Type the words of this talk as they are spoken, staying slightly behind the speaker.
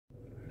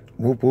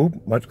Whoop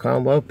whoop, much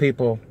calm love,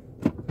 people.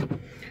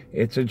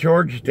 It's a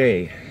George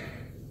day.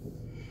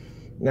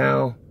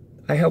 Now,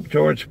 I help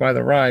George buy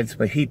the rides,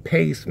 but he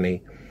pays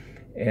me,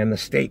 and the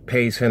state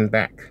pays him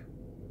back.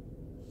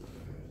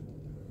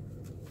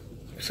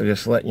 So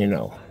just letting you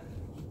know.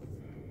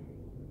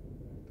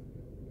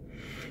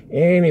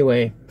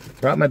 Anyway,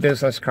 brought my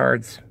business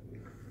cards.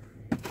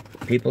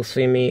 People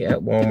see me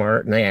at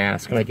Walmart and they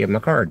ask, and I give them a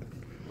card.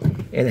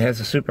 And it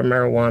has a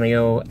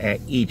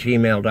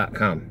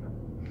supermarijuanio@egmail.com.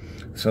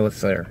 So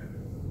it's there.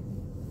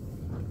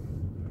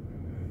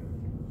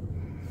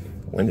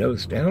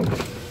 Windows down.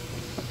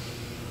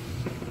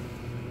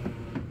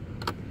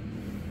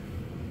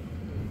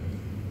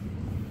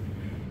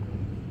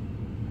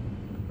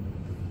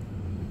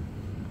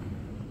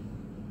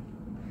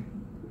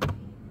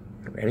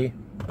 Ready?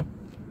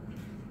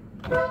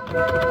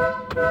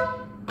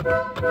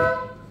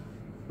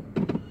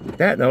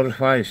 That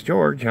notifies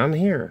George I'm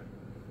here.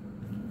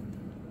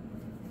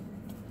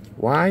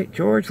 Why?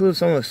 George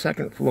lives on the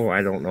second floor.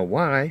 I don't know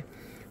why,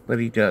 but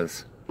he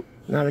does.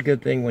 Not a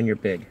good thing when you're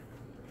big.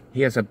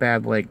 He has a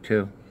bad leg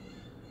too.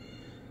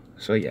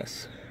 So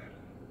yes.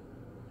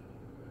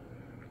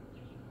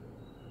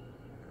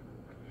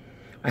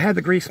 I had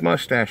the grease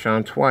mustache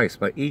on twice,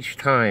 but each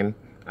time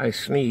I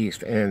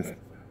sneezed and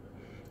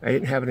I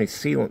didn't have any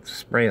sealant to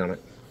spray on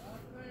it.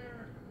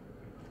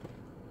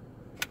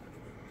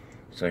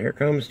 So here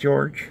comes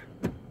George.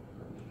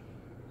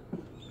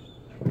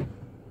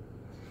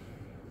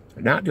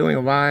 We're not doing a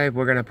live,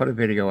 we're going to put a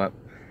video up.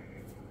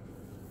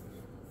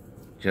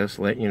 Just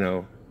letting you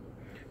know.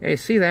 Hey,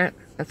 see that?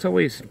 That's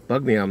always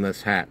bugged me on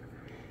this hat.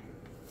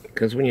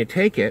 Because when you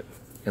take it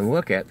and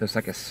look at it, there's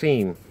like a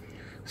seam.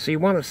 So you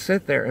want to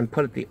sit there and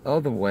put it the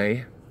other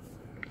way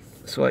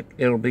so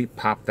it'll be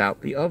popped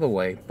out the other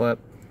way. But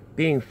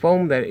being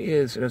foam that it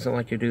is, it doesn't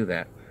like you do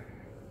that.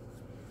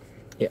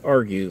 It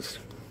argues.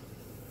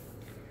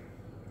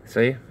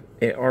 See?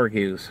 It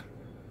argues.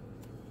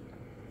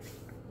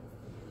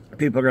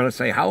 People are going to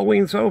say,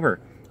 Halloween's over.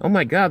 Oh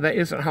my God, that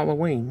isn't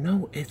Halloween.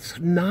 No, it's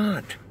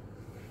not.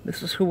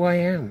 This is who I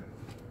am.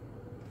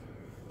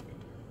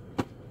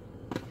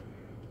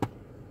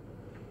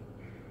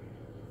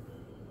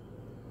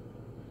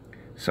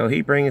 So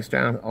he brings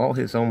down all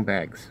his own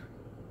bags.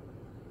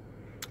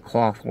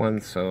 Cloth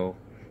ones, so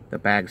the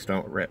bags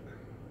don't rip.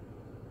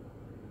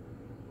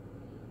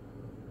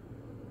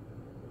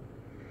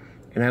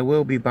 And I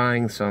will be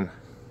buying some,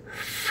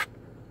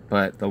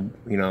 but the,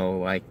 you know,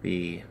 like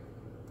the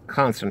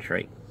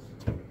concentrate.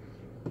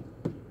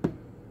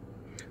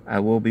 I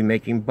will be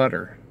making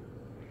butter.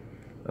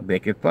 I'll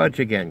make it fudge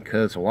again,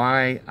 because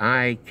why?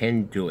 I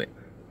can do it.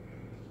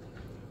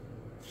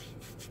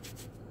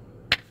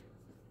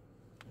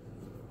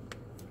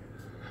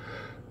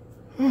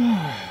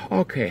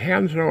 Okay,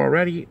 hands are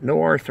already.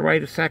 No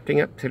arthritis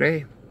acting up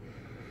today.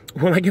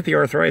 When I get the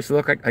arthritis,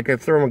 look, I could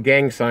throw them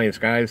gang signs,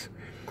 guys.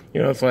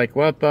 You know, it's like,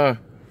 what the?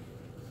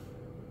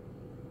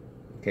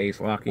 Okay,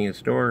 he's locking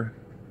his door.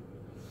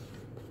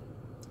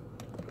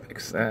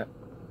 Fix that.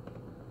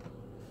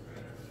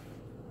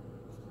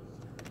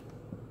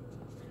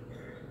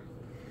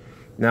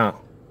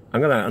 Now, I'm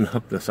going to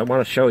unhook this. I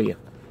want to show you.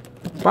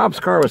 Bob's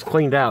car was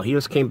cleaned out. He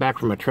just came back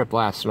from a trip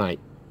last night.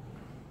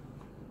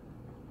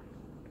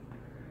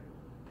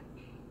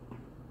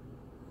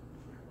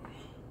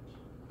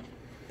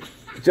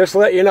 Just to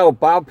let you know,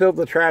 Bob filled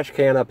the trash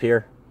can up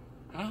here.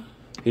 Huh?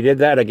 He did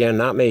that again,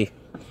 not me.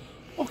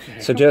 Okay.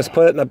 So just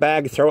put it in the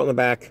bag, throw it in the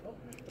back.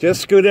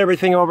 Just scoot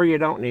everything over you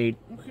don't need.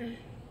 Okay.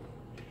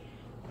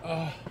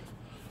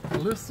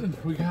 Listen,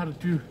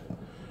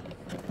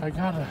 I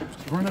gotta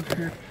run up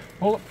here,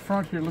 pull up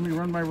front here, let me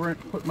run my rent,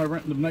 put my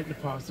rent in the night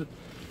deposit.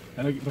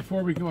 And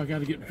before we go, I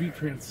gotta get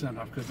V-Trans sent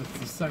off because it's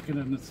the second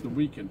and it's the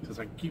weekend. Because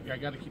I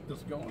gotta keep this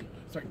going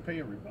so I can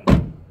pay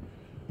everybody.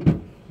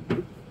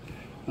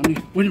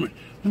 Wait a minute.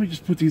 Let me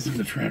just put these in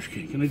the trash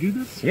can. Can I do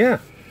this? Yeah.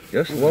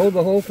 Just load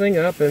the whole thing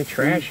up and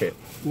trash it.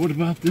 What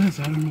about this?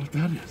 I don't know what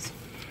that is.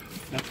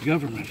 That's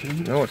government, isn't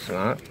it? No, it's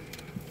not.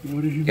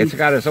 What did you do? It's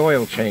got his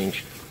oil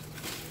changed.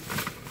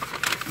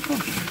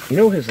 You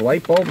know his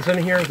light bulbs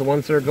in here, the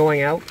ones that are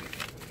going out?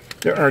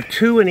 There are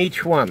 2 in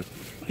each one.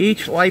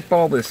 Each light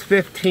bulb is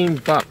 15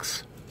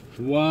 bucks.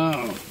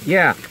 Wow.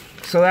 Yeah.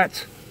 So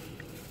that's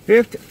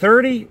 50,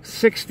 30,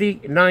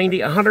 60,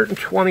 90,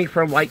 120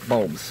 for light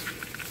bulbs.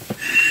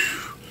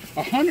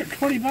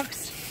 120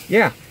 bucks?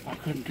 Yeah.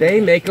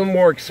 They make them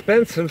more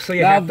expensive, so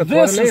you have to put them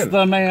in. This is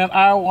the man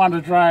I want to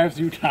drive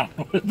through town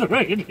with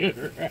right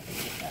here.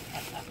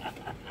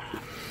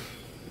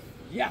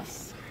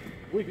 Yes,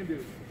 we can do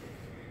it.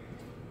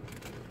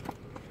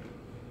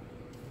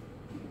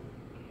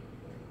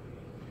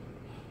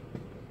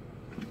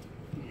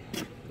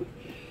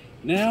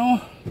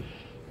 Now,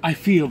 I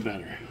feel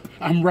better.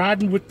 I'm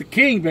riding with the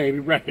king, baby,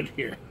 right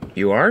here.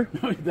 You are?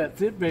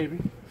 That's it, baby.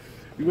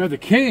 You are the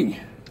king.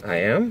 I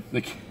am?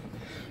 The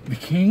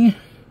king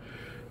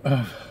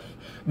of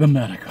the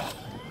medical.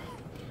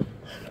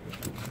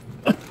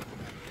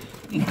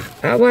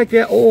 I like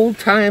that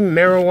old-time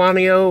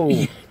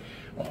marijuana.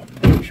 Oh,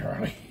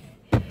 Charlie.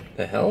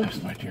 The hell?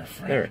 That's my dear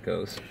friend. There it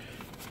goes.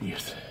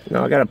 Yes.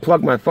 No, I gotta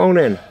plug my phone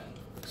in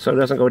so it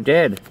doesn't go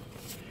dead.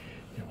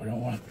 Yeah, we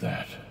don't want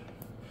that.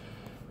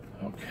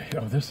 Okay.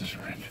 Oh, this is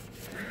wrench.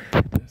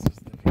 This is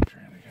the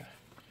V-Tran.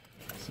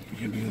 So we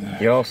can do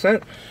that. You all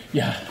set?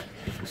 Yeah.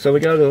 So we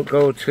gotta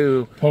go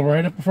to... Pull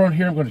right up in front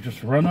here. I'm going to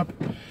just run up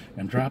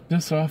and drop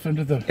this off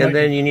into the... And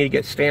then you need to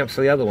get stamps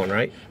for the other one,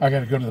 right? I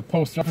got to go to the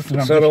post office.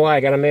 And So do I. I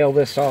gotta mail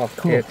this off.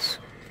 Cool.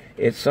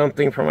 It's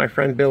something for my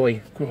friend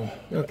Billy. Cool.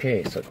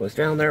 Okay, so it goes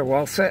down there. We're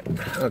all set.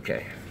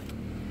 Okay.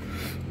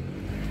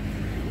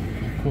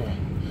 Cool.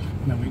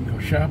 And then we can go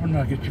shopping.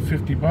 I'll get you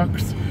 $50.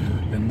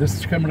 Then this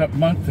is coming up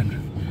month,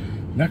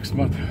 and next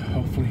month,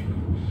 hopefully,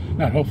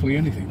 not hopefully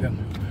anything then,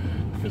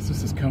 because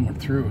this is coming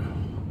through,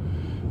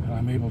 and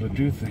I'm able to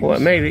do things. Well,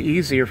 it made it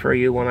easier for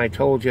you when I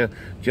told you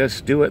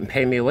just do it and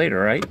pay me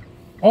later, right?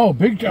 Oh,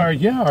 big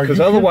yeah. Because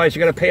otherwise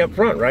you're gonna pay up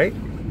front, right?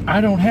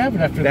 I don't have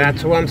it after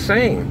That's what I'm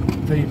saying.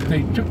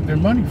 they took their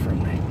money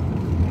from me.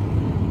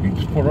 You can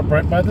just pull up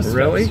right by the steps.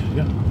 Really?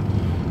 Yeah.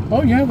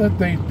 Oh yeah, I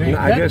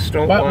just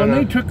don't But wanna...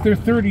 when they took their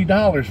 $30,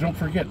 don't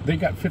forget they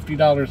got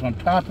 $50 on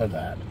top of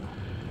that.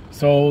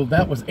 So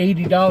that was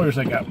 $80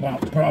 I got. Wow.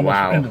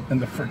 In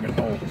the freaking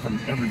hole from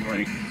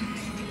everybody.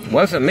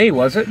 Wasn't me,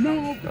 was it?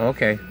 No.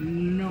 Okay.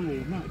 No,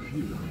 not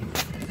you.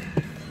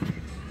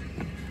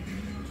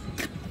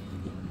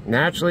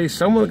 Naturally,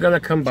 someone's gonna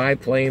come by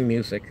playing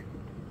music.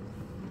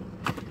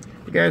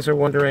 You guys are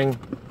wondering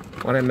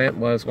what I meant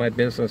was my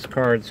business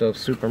cards of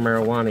Super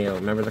Marijuana.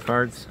 Remember the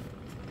cards?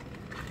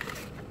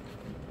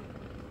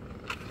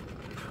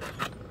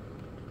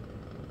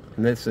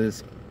 And this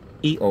is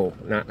EO,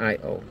 not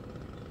IO.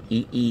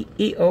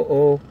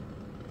 EEEOO.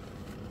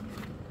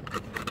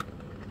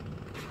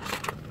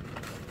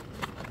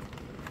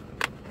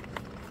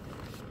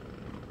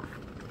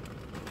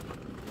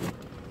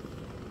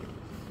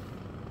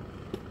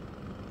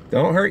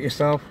 Don't hurt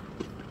yourself.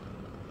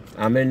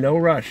 I'm in no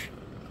rush.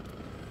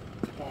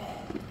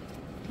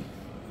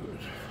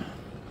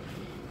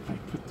 I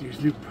put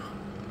these new.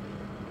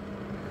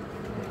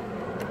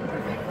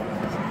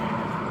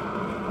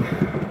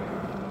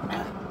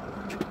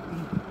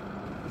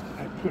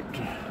 I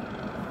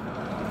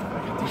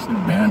got these new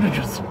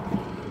bandages.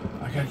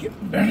 I gotta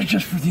get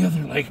bandages for the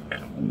other leg.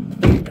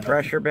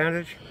 Pressure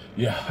bandage?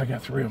 Yeah, I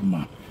got 3 of them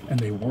on, and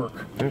they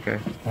work. Okay.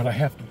 But I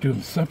have to do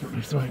them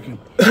separately so I can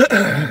do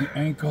the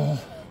ankle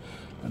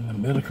and the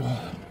medical.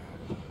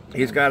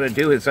 He's got to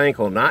do his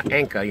ankle, not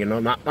Anka, you know,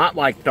 not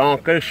like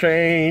Donka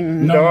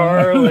Shane, No.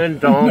 darling,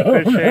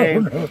 Donka No,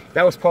 Shane. no.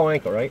 That was Paul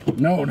Anka, right?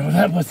 No,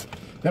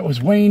 that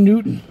was Wayne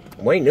Newton.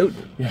 Wayne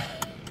Newton. Yeah.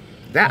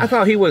 That I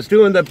thought he was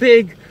doing the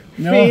big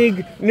No.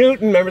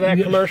 Newton. Remember that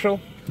Yeah. commercial?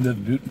 The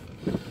Newton.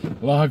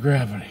 Law of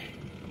gravity.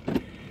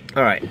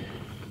 All right.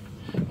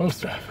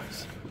 Post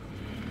office.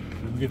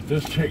 We get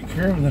this taken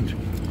care of, and then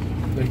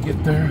they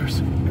get theirs.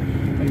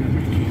 And then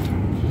we keep.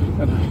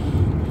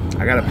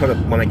 I got to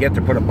when I get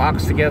there, put a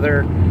box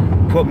together,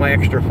 put my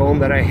extra phone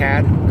that I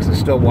had, because it's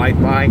still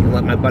Wi-Fi, and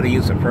let my buddy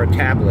use it for a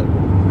tablet.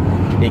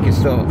 He can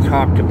still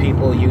talk to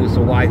people, use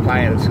the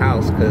Wi-Fi at his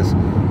house, because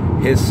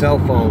his cell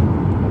phone,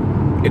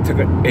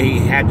 he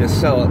had to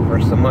sell it for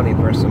some money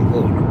for some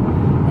food.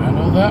 I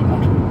know that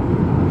one.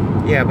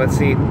 Yeah, but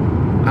see,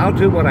 I'll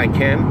do what I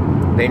can.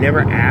 They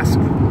never ask.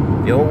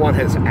 The only one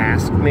has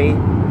asked me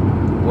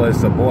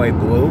was the boy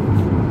Blue.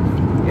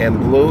 And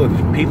Blue, if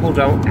people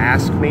don't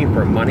ask me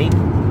for money,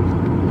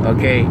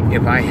 okay,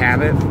 if I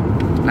have it,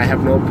 I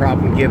have no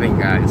problem giving,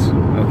 guys,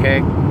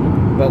 okay?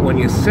 But when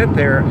you sit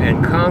there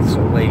and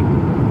constantly,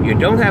 you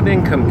don't have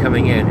income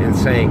coming in and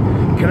saying,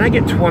 can I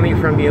get 20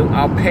 from you?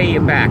 I'll pay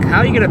you back. How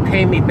are you going to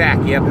pay me back?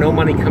 You have no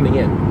money coming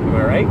in. Am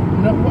I right?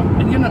 No, well,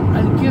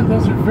 again,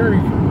 those are very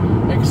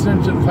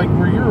extensions, like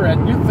where you're at,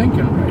 you're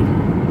thinking right.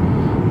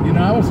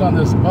 I was on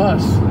this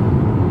bus,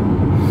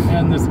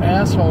 and this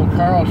asshole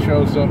Carl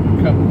shows up a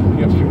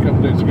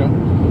couple days ago,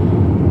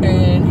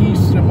 and he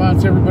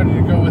wants everybody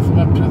to go with him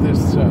up to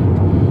this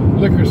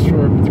liquor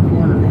store at the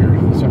corner here. I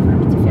forget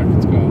what the fuck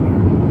it's called.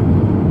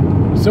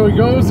 So he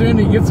goes in,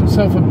 he gets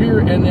himself a beer,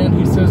 and then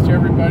he says to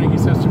everybody, he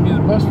says to me, the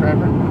bus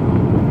driver,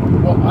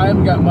 well, I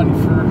haven't got money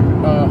for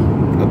a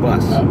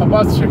bus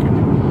ticket,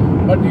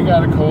 but you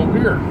got a cold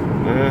beer.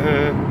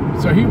 Mm-hmm.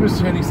 So he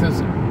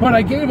says, but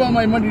I gave all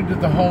my money to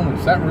the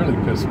homeless. That really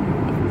pissed me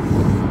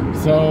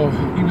off. So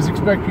he was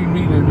expecting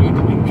me to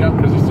immediately jump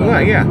because he saw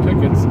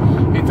tickets.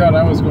 He thought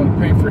I was going to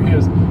pay for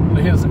his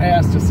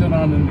ass to sit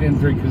on and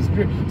drink his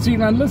beer. See,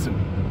 now listen,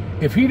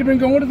 if he'd have been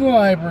going to the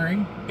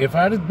library, if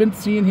I'd have been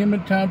seeing him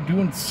in town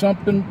doing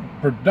something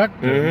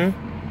productive,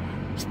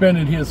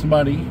 spending his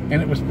money,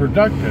 and it was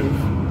productive,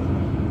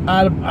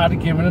 I'd have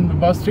given him the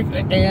bus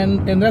ticket.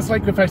 And that's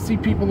like if I see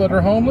people that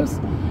are homeless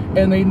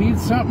and they need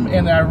something,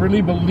 and I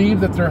really believe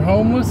that they're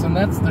homeless, and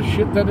that's the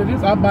shit that it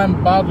is, I'll buy them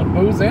a bottle of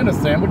booze and a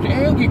sandwich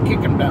and kick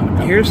them down.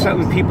 Here's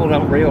something people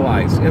don't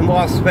realize. In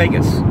Las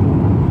Vegas,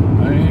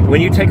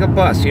 when you take a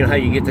bus, you know how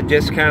you get the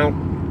discount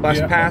bus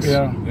pass?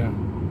 Yeah.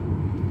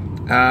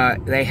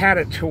 They had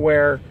it to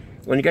where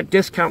when you get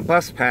discount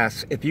bus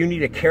pass, if you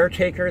need a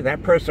caretaker,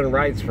 that person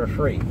rides for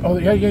free. Oh,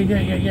 yeah.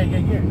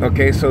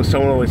 Okay, so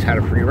someone always had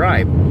a free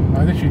ride.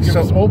 I think you give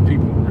us old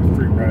people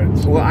free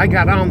rides. Well, I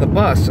got on the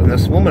bus, and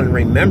this woman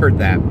remembered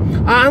that.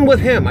 I'm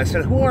with him. I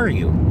said, who are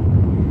you?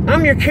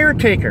 I'm your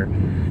caretaker.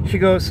 She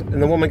goes,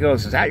 and the woman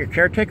goes, is that your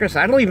caretaker? I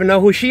said, I don't even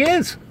know who she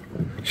is.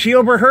 She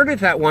overheard it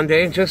that one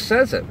day and just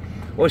says it.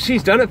 Well,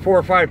 she's done it 4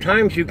 or 5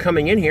 times, you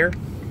coming in here.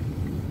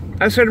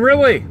 I said,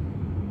 really?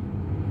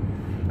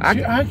 I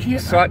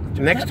can't. So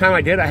next time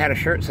I did, I had a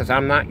shirt that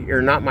says,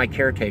 you're not my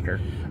caretaker.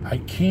 I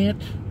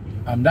can't.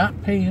 I'm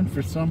not paying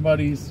for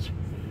somebody's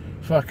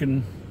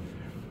fucking.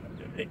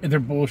 They're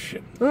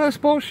bullshit. Well, that's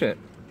bullshit.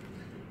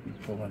 You're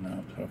pulling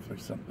out. Hopefully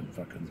something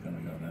fucking's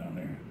gonna go down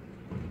there.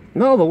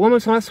 No, the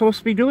woman's not supposed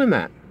to be doing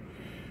that.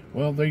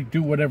 Well, they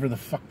do whatever the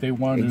fuck they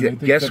want. And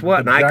Guess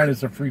what?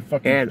 Vagina's a free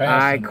fucking and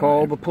pass I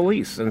call the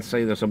police and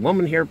say, there's a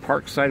woman here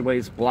parked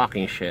sideways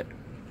blocking shit.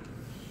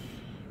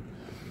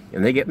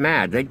 And they get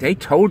mad. They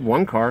towed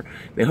one car.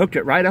 They hooked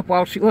it right up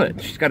while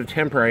she's got a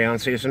temporary on,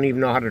 so she doesn't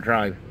even know how to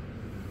drive.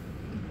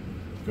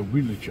 The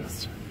wheelie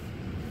just.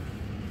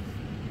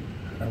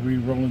 Are we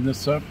rolling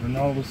this up and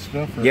all this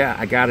stuff? Or? Yeah,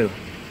 I got to.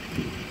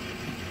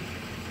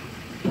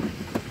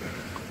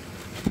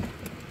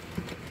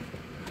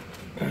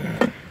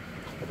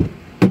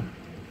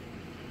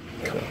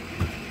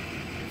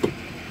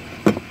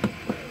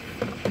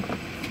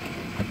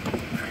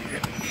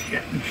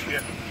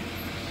 Shit.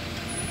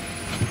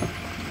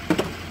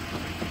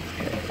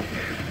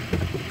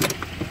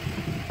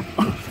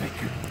 Oh, thank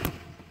you.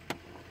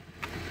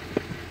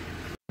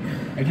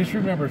 And just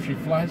remember, if she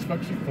flies,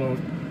 fuck, she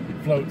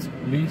floats,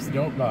 leaves,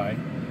 don't lie,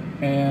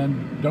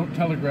 and don't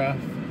telegraph,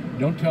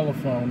 don't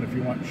telephone if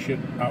you want shit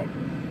out.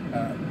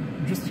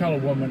 Just tell a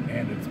woman,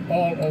 and it's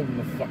all over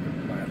the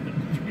fucking planet.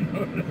 You know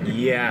what I mean?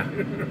 Yeah.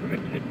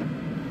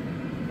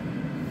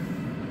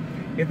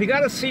 If you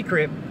got a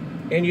secret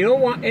and you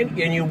don't want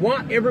and you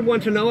want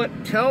everyone to know it,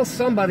 tell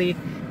somebody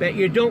that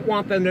you don't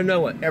want them to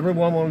know it.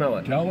 Everyone will know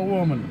it. Tell a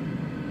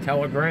woman.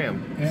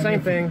 Telegram. And Same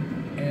if, thing.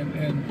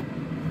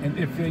 And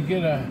if they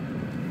get a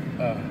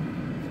well,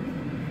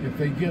 look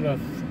at that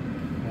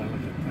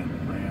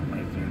ram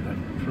right there, that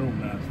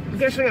ProMaster.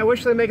 Guessing, I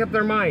wish they make up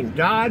their mind.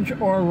 Dodge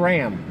or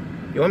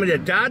ram. You want me to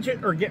dodge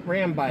it or get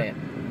rammed by it?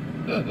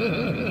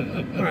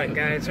 All right,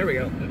 guys, here we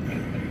go. Look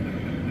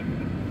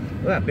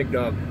at that big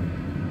dog.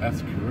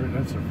 That's correct.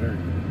 That's a very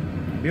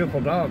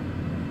beautiful dog.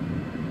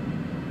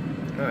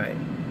 All right,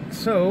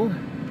 so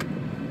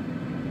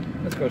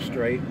let's go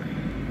straight.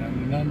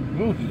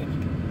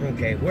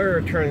 Okay,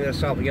 we're turning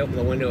this off. We open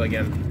the window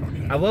again.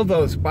 Okay. I love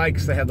those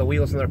bikes that have the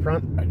wheels in the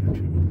front. I do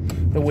too.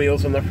 The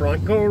wheels in the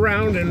front go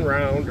round and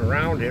round,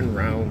 round and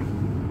round.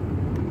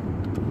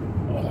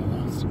 Oh,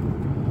 that's...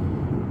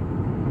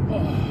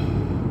 Oh,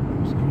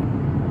 that's good.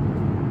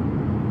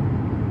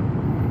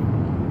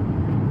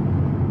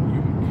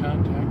 Human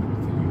contact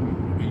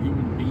with a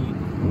human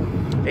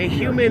being. A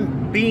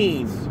human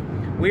being.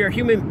 We are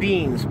human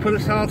beings. Put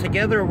us all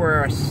together,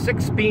 we're a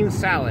 6-bean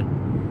salad.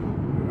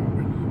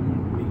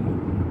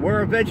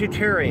 We're a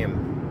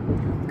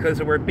vegetarian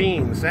because we're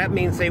beans. That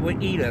means they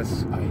would eat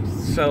us.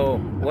 So,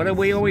 what do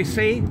we always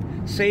say?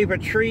 Save a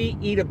tree,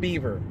 eat a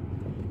beaver.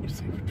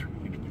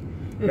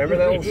 Remember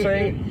that old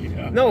saying?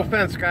 Yeah. No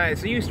offense,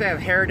 guys. They used to have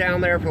hair down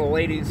there for the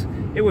ladies.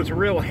 It was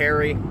real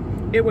hairy.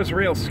 It was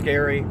real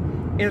scary.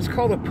 And it's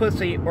called a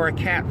pussy or a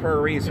cat for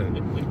a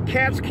reason.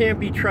 Cats can't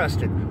be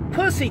trusted.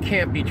 Pussy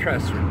can't be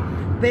trusted.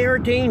 They are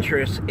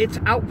dangerous. It's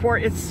out for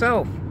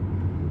itself.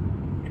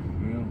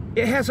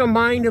 It has a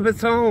mind of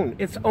its own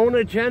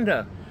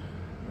agenda.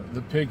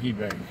 The piggy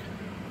bank.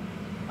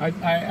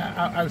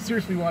 I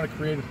seriously want to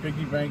create a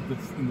piggy bank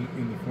that's in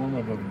the form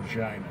of a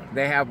vagina.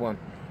 They have one.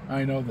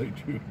 I know they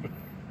do.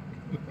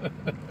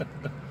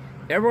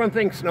 Everyone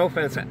thinks, no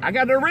offense, I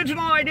got an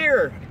original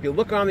idea. If you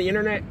look on the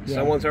internet, yeah,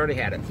 someone's already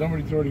had it.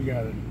 Somebody's already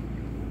got it.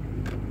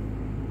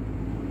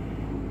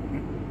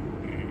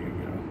 There you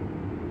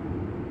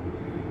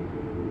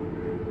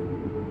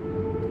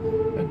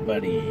go.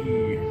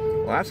 Buddy.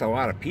 Well, that's a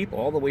lot of people,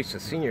 all the way to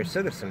senior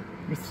citizen.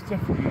 Mr.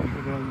 Stephanie, you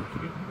go down your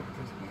kid with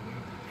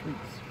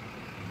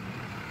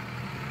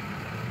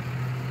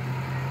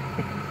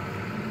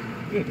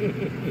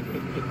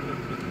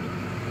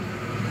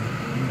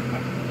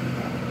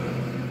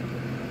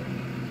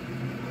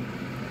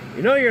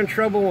You know you're in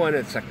trouble when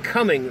it's a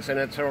Cummins and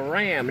it's a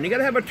Ram, and you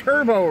gotta have a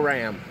turbo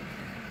Ram.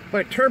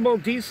 But turbo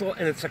diesel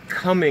and it's a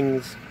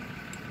Cummins.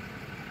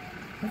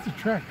 That's a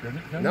tractor,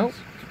 isn't it? No, it's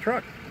a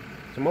truck.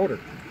 It's a motor.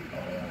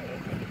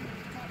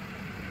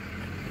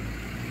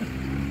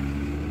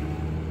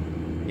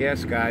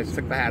 Yes, guys,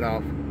 took the hat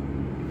off.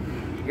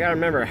 You gotta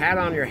remember, a hat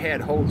on your head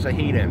holds the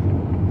heat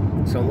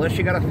in. So unless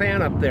you got a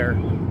fan up there,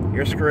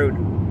 you're screwed.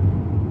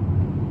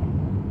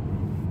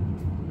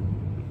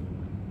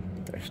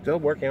 They're still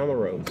working on the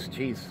roads.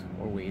 Jeez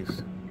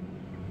Louise.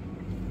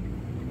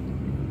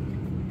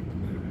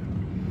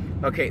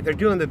 Okay, they're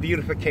doing the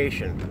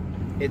beautification.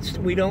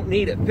 We don't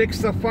need it. Fix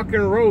the fucking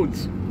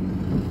roads.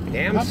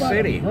 Damn How about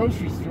city. a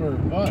grocery store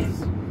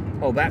bus?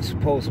 Oh, that's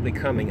supposedly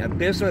coming. A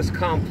business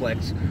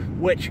complex,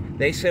 which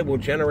they said will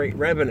generate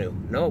revenue.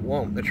 No, it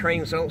won't. The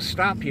trains don't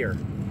stop here.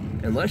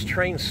 Unless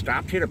trains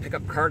stopped here to pick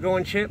up cargo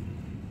and shit,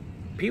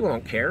 people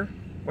don't care.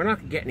 We're not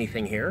going to get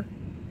anything here.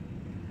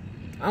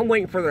 I'm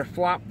waiting for their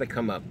flop to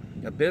come up.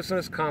 A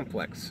business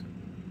complex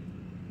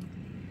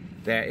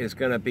that is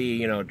going to be,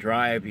 you know,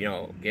 drive, you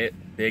know, get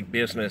big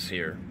business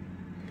here.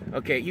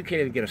 Okay, you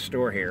can't even get a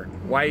store here.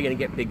 Why are you going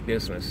to get big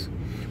business?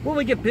 Well,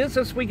 we get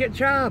business, we get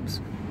jobs.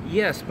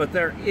 Yes, but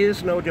there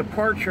is no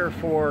departure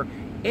for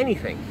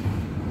anything.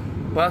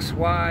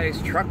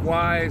 Bus-wise,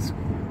 truck-wise.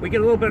 We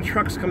get a little bit of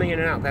trucks coming in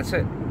and out. That's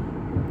it.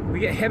 We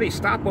get heavy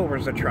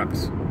stopovers of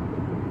trucks.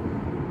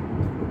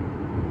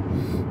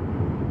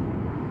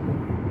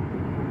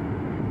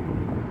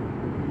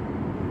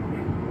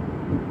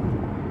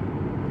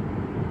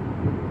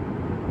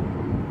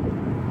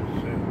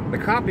 The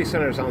copy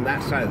center's on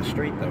that side of the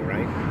street, though,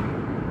 right?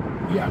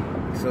 Yeah.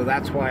 So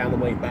that's why on the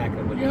way back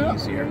it would be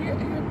easier. Yeah,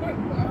 but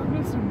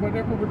listen,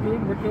 whatever we're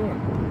doing, we're doing.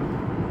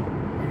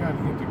 I got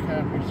to get the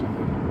copies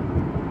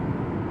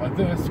of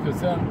this,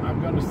 because then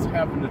I'm going to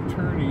have an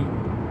attorney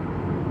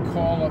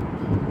call up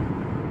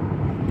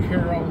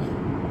Carol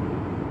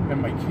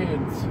and my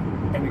kids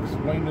and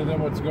explain to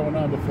them what's going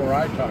on before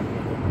I talk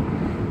with them.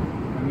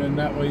 And then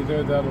that way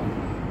there, that'll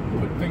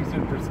put things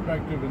in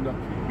perspective, and they'll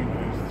be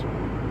nice.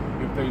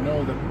 If they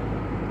know that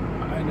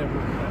I never,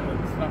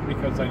 it's not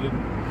because I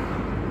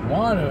didn't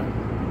want to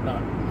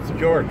not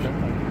support them.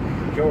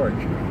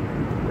 George,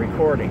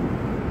 recording.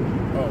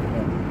 Oh.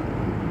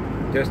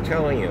 Just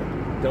telling you,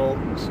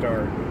 don't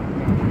start.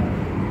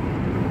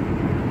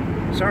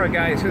 Sorry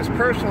guys, his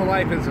personal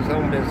life is his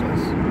own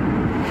business.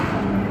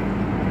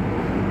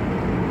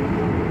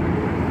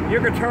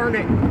 Your guitar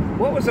name,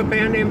 what was the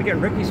band name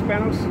again? Ricky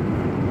Spanos?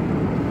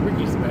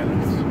 Ricky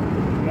Spanos?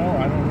 No,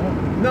 I don't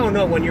know.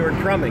 No, when you were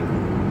drumming.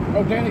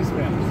 Oh, Danny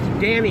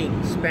Spanos. Danny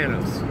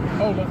Spanos.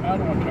 Oh, look, I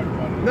don't want to talk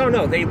about it.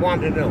 No, they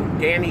wanted to know.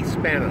 Danny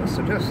Spanos.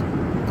 So just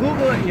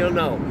Google it and you'll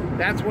know.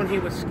 That's when he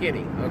was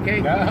skinny,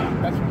 okay? Yeah,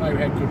 that's when I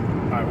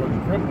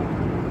wasn't crippled.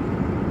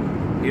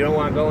 You don't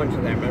want to go into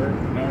that, remember?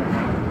 No.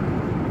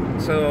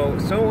 So,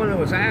 someone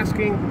was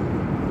asking,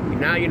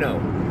 now you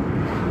know.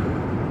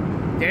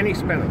 Danny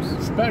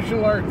Spanos.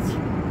 Special Arts,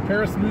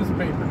 Paris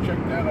newspaper, check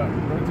that out.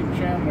 Dorothy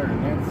Chandler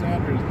and Ann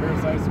Sanders,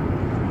 Paris High School.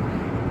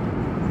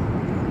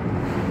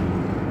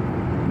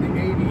 In the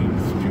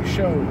 80s, 2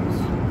 shows,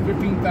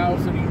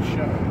 15,000 each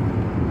show.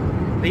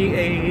 The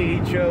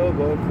Age of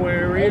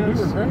Aquarius. Hey, we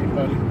were great,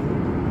 buddy.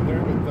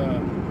 There with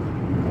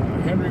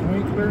Henry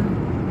Winkler.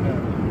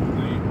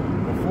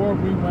 Before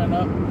we went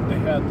up, they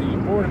had the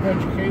Board of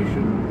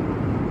Education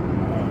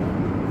from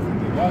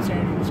the Los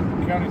Angeles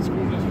County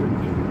School District,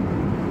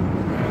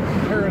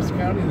 and Harris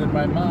County. Then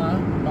my Ma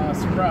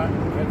Spratt,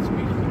 had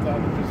speech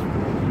pathologist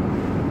for the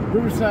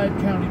Riverside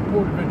County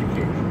Board of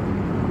Education.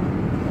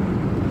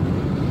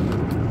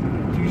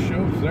 2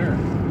 shows there.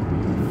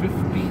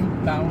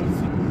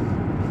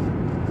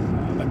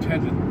 15,000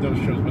 attended those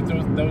shows, but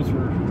those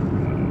were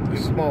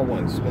small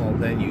ones, small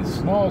venues.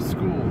 Small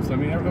schools. I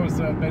mean, it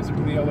was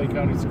basically the LA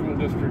County School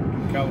District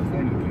in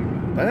California came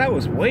in. But that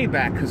was way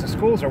back, because the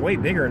schools are way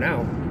bigger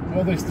now.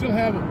 Well, they still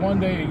have it 1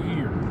 day a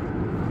year.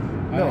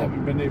 No. I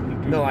haven't been able to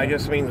do that. No, I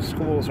just mean the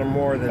schools are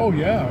more than... Oh,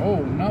 yeah.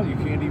 Oh, now you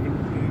can't even...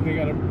 They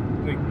gotta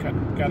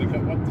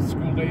cut what the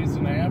school days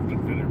in half to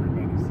fit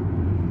everybody's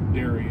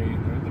dairy age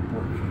or the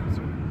poor kids.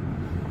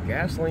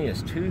 Gasoline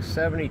is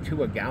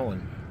 $2.72 a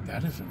gallon.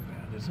 That isn't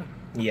bad, is it?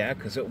 Yeah,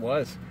 because it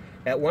was.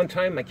 At one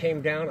time, I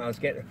came down, I was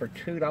getting it for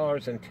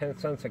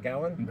 $2.10 a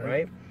gallon,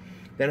 right?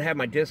 Then I had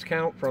my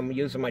discount from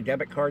using my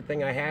debit card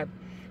thing I had.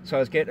 So I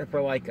was getting it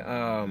for like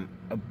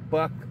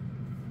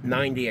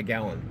 $1.90 a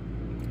gallon.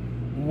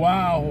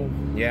 Wow.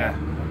 Yeah.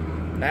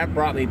 That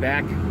brought me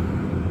back.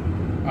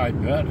 I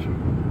bet.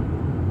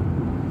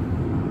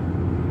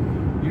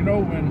 You know,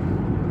 when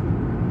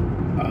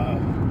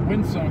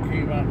Windsong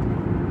came out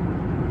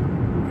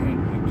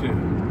and to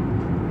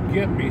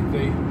get me,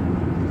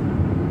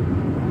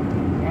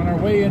 on our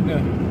way into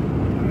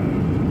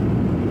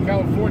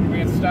California, we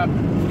had stopped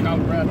in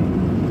Colorado.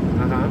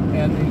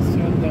 And they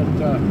said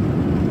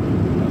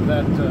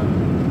that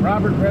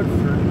Robert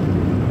Redford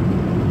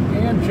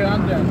and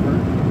John Denver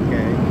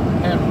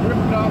had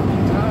ripped off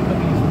the top of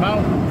these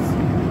mountains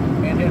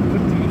and had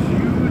put these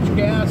huge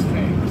gas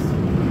tanks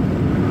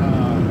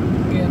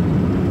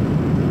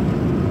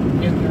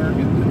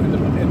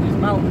in these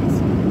mountains.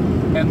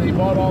 And they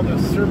bought all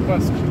this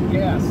surplus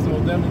gas, so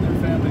them and their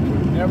families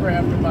would never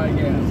have to buy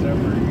gas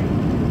ever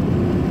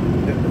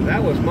again.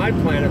 That was my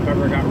plan if I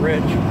ever got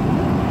rich.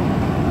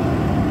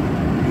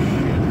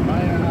 Shit,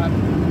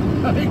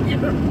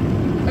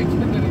 I get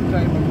any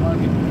type of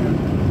money,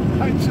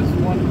 man. I just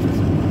want to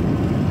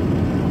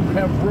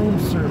have room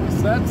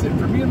service. That's it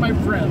for me and my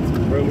friends.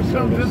 Room Come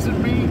service. visit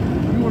me,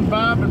 you and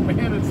Bob, and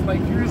man, it's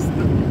like here's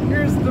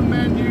the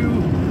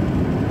menu.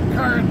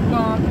 Carte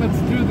blanche, let's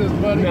do this,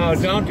 buddy. No,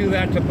 don't do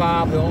that to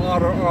Bob. He'll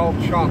order all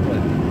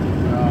chocolate.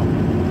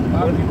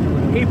 Bob can do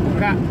it.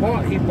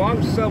 He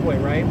bought Subway,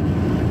 right?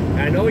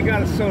 And I know he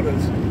got his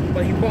sodas.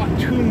 but he bought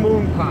 2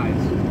 moon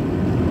pies.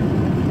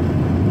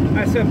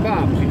 I said,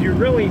 Bob, did you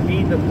really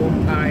need the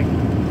moon pie?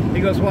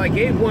 He goes, well, I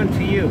gave one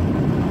to you.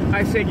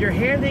 I said, you're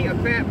handing a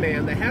fat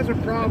man that has a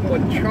problem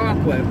with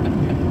chocolate,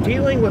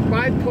 dealing with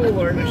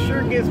bipolar, and it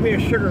sure gives me a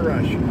sugar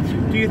rush.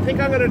 Do you think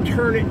I'm going to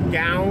turn it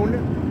down?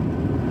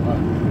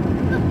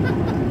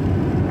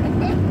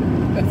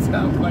 That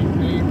sounds like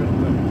David,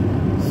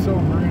 the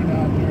sobering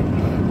out there.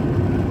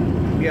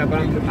 Yeah, but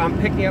I'm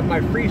picking up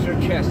my freezer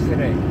chest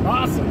today.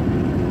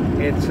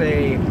 Awesome. It's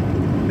a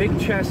big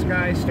chest,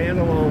 guy,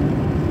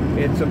 standalone.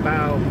 It's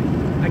about,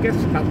 I guess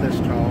it's about this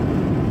tall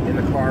in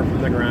the car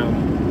from the ground.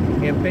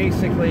 And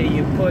basically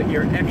you put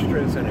your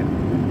extras in it.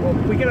 Well,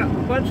 we get a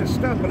bunch of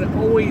stuff, but it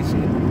always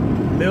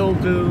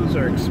mildews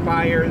or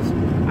expires.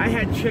 I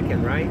had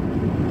chicken, right?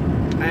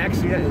 I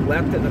accidentally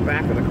left it in the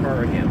back of the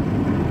car again.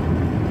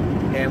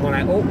 And when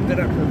I opened it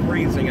up for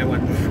freezing, I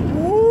went,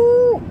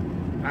 whoo!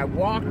 I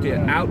walked it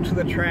out to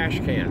the trash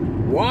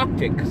can.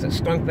 Walked it because it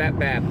stunk that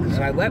bad. Because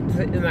I left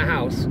it in the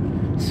house,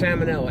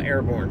 salmonella,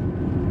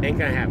 airborne. Ain't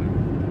gonna happen.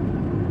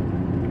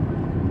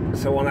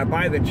 So when I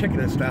buy the chicken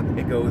and stuff,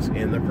 it goes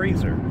in the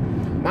freezer.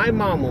 My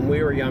mom, when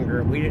we were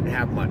younger, we didn't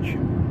have much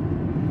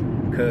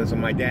because of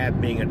my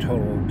dad being a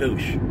total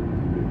douche.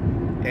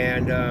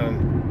 And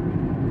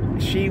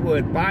she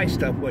would buy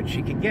stuff what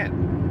she could get.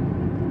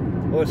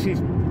 Well,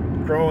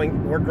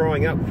 we're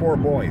growing up 4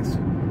 boys.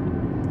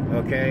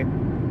 Okay?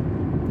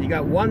 You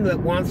got one that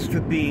wants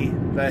to be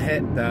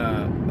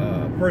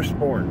the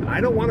firstborn. I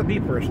don't want to be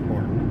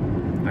firstborn.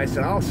 I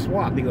said, I'll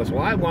swap. He goes,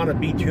 well, I want to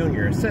be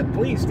junior. I said,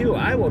 please do.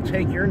 I will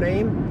take your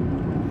name.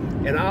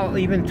 And I'll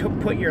even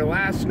put your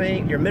last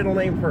name, your middle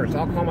name first.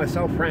 I'll call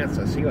myself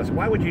Francis. He goes,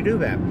 why would you do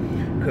that?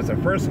 Because the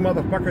first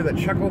motherfucker that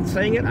chuckled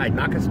saying it, I'd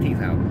knock his teeth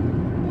out.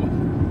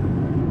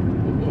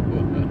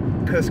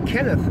 Because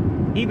Kenneth,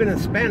 even in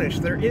Spanish,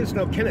 there is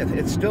no Kenneth.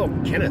 It's still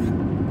Kenneth.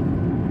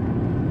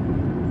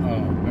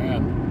 Oh,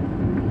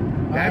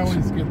 man. I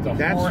always get the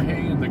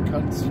Jorge and the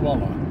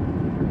Consuela.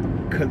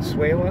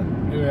 Consuela?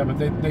 Yeah,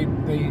 but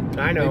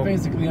I know. They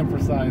basically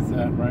emphasize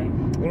that, right?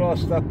 Look at all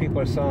the stuff people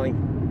are selling.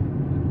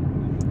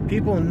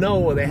 People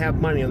know they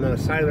have money on the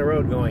side of the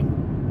road going.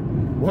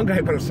 One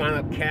guy put a sign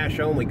up, cash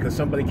only, because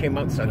somebody came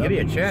up and said, give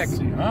you a check.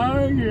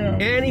 Oh, yeah.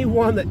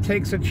 Anyone that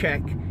takes a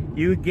check,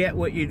 you get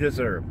what you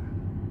deserve.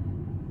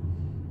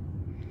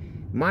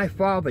 My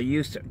father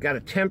got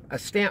a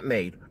stamp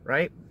made,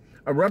 right?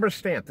 A rubber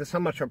stamp. That's how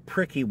much a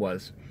prick he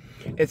was.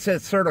 It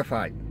said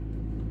certified.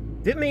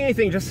 Didn't mean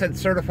anything, just said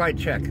certified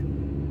check.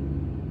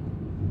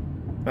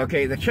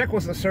 Okay, the check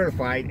wasn't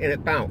certified and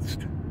it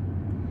bounced.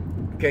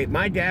 Okay,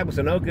 my dad was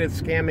a no-good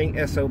scamming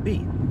SOB.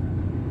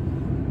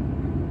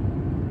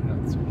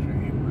 That's a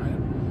shame. I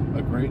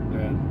had a great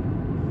dad.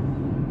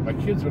 My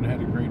kids would have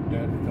had a great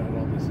dad without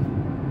all this.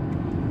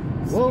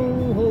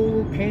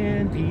 Whoa,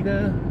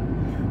 Candida,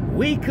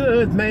 we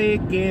could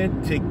make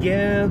it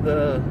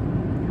together.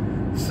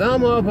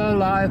 Some of our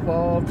life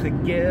all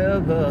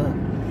together.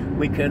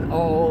 We can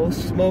all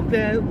smoke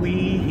that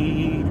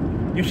weed.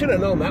 You should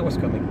have known that was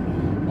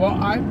coming. Well,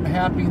 I'm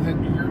happy that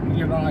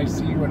I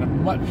see you in a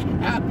much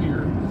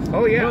happier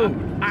mood.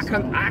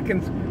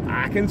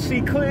 I can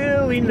see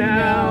clearly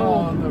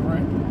now.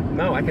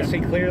 No, I can see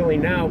clearly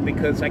now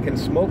because I can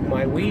smoke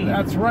my weed.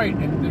 That's right.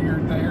 And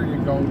you're there, you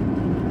go,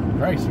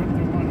 Christ, what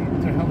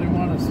the hell do you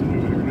want us to do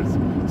here?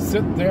 Just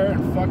sit there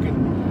and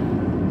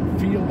fucking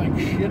feel like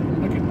shit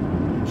and look at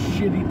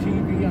shitty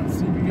TV on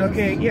CBS?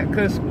 Okay, yeah,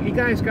 because you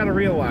guys got to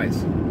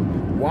realize,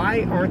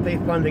 why aren't they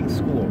funding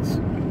schools?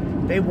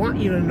 They want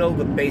you to know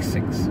the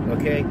basics,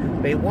 okay?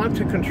 They want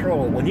to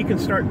control. When you can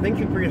start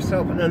thinking for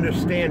yourself and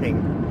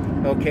understanding,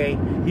 okay,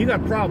 you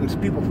got problems,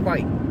 people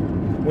fight.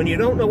 When you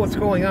don't know what's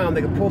going on,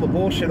 they can pull the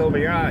bullshit over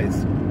your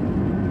eyes.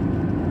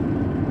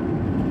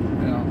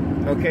 Yeah.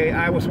 Okay,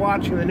 I was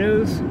watching the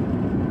news.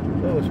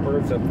 Oh, those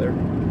birds up there.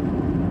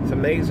 It's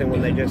amazing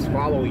when they just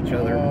follow each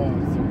other. Oh,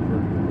 so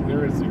pretty.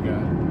 There is a guy.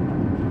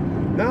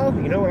 No,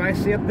 you know what I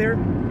see up there?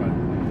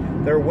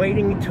 They're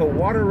waiting until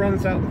water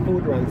runs out and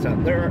food runs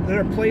out. There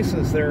are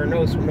places there are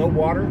no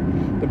water.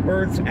 The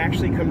birds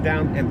actually come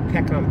down and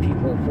peck on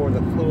people for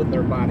the fluid in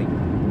their body.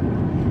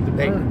 The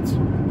birds?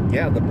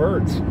 Yeah, the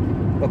birds.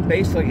 But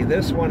basically,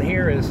 this one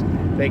here is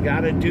they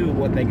got to do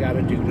what they got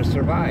to do to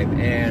survive.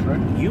 And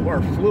right. You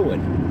are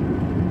fluid.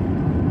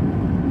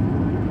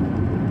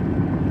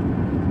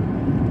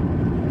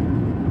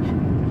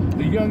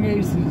 The Young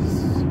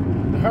Aces,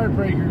 the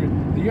Heartbreaker,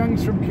 the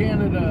Youngs from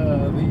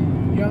Canada, the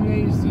Young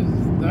Aces,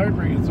 the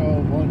Heartbreaker. It's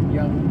all one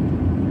young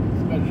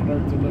Special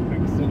Arts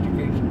Olympics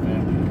education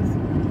families.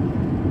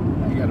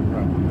 I got a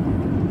problem.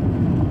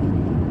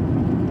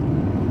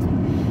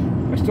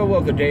 I still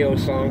love the Deo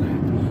song.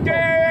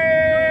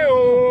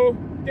 Deo,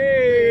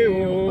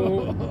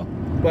 Deo.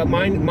 But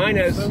mine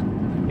is,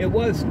 it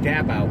was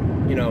dab out.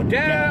 You know,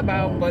 dab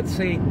out. But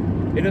see,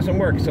 it doesn't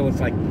work. So it's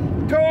like,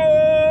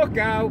 talk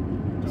out,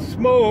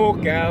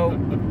 smoke out.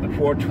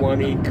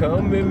 420,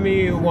 come with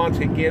me, want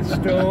to get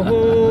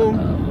stoned.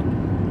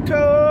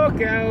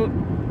 Talk out,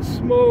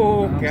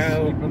 smoke I'm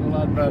out. sleeping a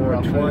lot better,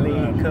 I'll tell you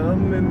 420, that.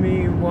 come and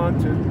me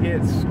want to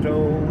get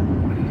stoned.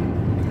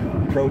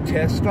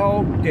 Protest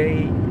all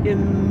day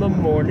in the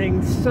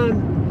morning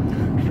sun.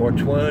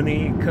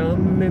 420,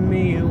 come and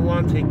me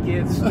want to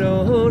get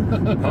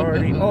stoned.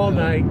 Party all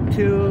night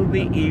till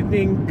the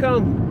evening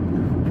come.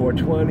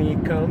 420,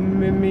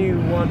 come and me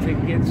want to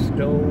get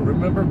stoned.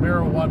 Remember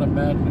Marijuana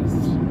Madness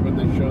when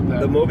they showed that?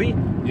 The movie?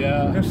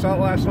 Yeah. I saw it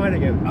last night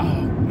again.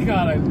 Oh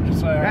God, I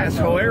just That's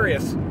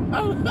hilarious.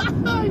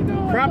 I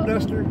know. Crop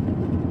duster.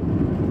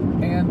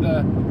 And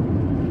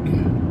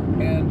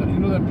you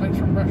know that plane's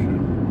from Russia.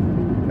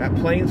 That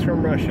plane's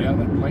from Russia. Yeah,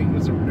 that plane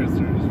is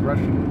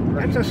Russian.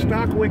 That's a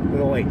stock wick.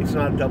 No, wait, it's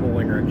not a double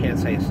winger. I can't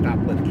say a stop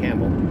with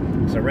camel.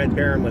 So Red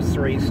Baron was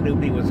 3,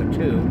 Snoopy was a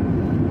 2.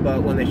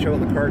 But when they show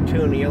in the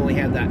cartoon, he only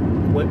had that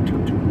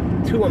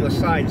two on the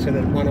side instead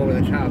of one over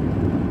the top.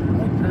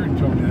 Perry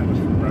told me that was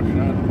from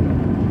Russia. I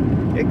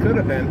don't know. It could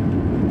have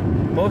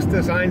been. Most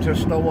designs are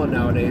stolen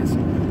nowadays.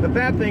 The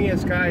bad thing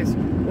is, guys,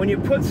 when you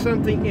put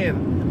something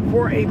in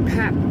for a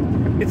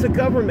patent, it's a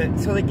government,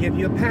 so they give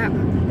you a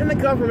patent. And the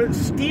government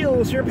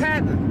steals your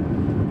patent.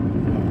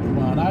 Come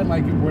on, I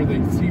like it where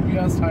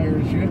CBS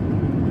hires you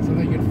so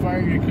they can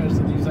fire you because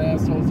of these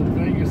assholes in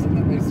Vegas, and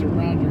then they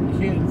surround your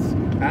kids.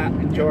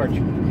 George.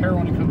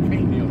 Heroin and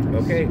cocaine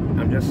dealers. Okay,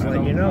 I'm just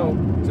letting you know.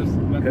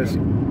 Because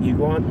you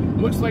go on.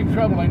 Looks like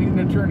trouble. I need an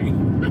attorney.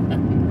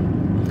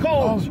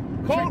 Call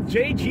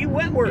J.G.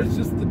 Wentworth. Is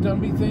this the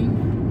dummy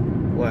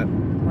thing? What?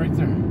 Right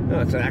there.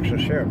 No, it's an actual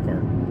sheriff car.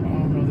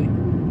 Oh, no,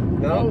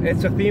 No,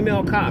 it's a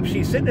female cop.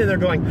 She's sitting in there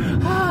going,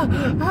 I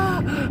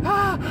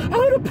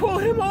want to pull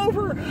him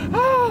over.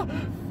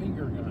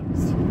 Finger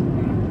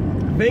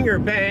guns. Finger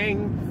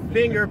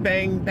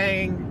bang,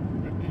 bang.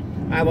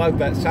 I love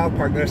that South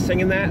Park. They're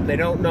singing that, and they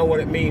don't know what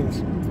it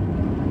means.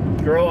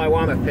 Girl, I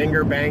want to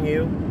finger bang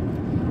you.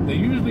 They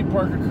usually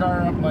park a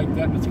car up like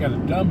that, and it's got a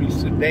dummy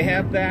sitting They there.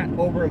 have that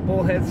over in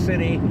Bullhead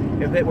City.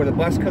 Where the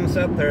bus comes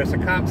up, there's a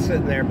cop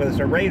sitting there, but there's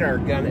a radar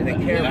gun and a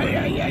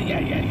camera.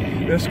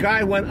 Yeah. This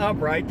guy went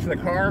up, right, to the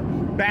car,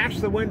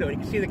 bashed the window. You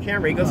can see the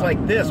camera. He goes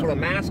like this with a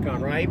mask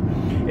on, right?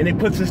 And he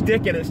puts his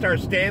dick in it and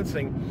starts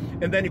dancing.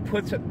 And then he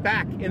puts it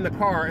back in the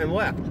car and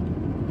left.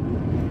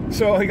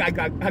 So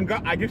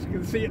I just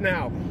can see it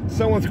now.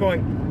 Someone's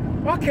going,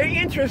 okay,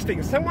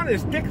 interesting. Someone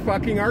is dick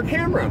fucking our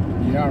camera.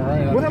 Yeah,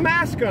 right. With a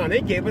mask on. They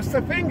gave us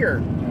the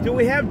finger. Do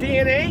we have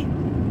DNA?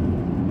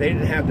 They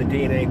didn't have the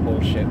DNA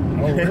bullshit.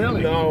 Oh,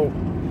 really? No.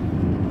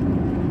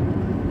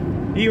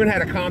 He even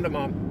had a condom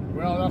on.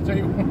 Well, I'll tell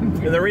you one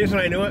thing. And the reason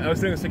I knew it, I was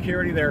doing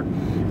security there.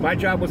 My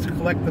job was to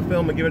collect the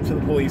film and give it to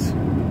the police.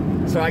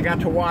 So I got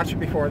to watch it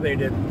before they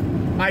did.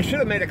 I should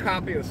have made a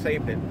copy and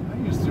saved it. I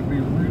used to be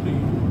really,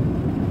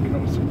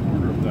 a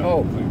supporter of that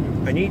Oh,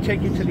 thing. I need to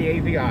take you to the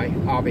AVI.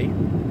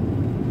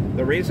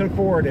 The reason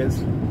for it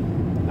is,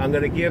 I'm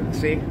going to give,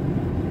 see,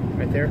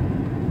 right there?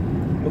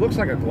 It looks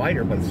like a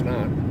glider, but it's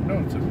not.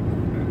 No, it's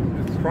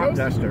Crop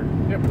duster.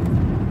 Yep.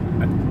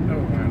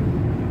 Oh,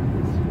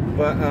 man.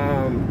 But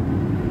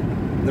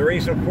the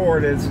reason for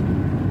it is,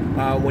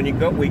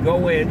 when we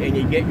go in and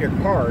you get your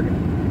card,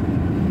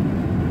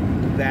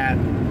 that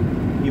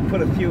you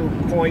put a few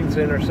coins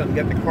in or something,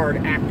 get the card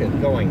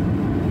active, going.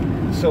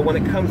 So when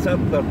it comes up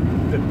the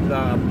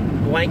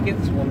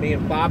blankets, when me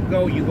and Bob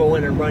go, you go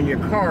in and run your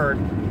card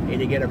and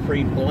you get a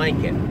free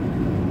blanket.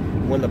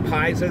 When the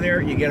pies are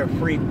there, you get a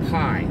free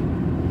pie.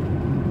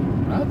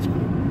 That's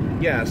cool.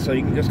 Yeah, so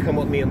you can just come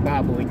with me and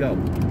Bob when we go.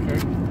 Okay.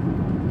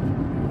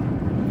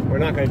 We're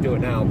not going to do it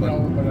now, but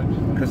No, but I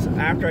just... because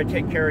after I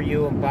take care of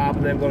you and Bob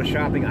and then go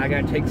shopping, I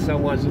got to take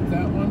someone. Is it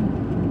that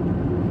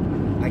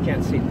one? I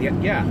can't see.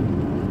 Yeah.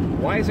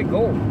 Why is it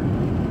gold?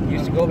 You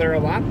used to go there a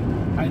lot?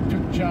 I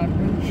took John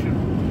Lynch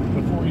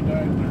before he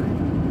died there.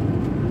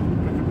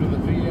 Took him to the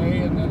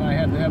VA, and then I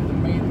had to have the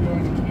maid go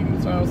into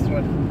Keenan's house, so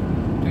I'd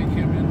take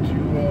him into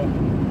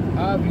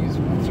Avi's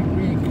once a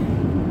week and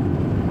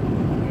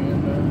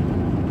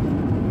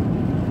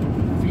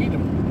feed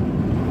him.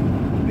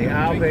 The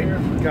Avi,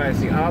 guys,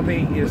 the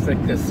Avi is the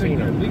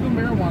casino. Legal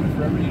marijuana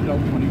for every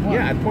adult 21.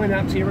 Yeah, I point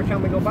out to you every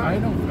time we go by. I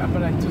know,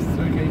 but I just,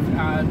 okay,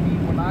 I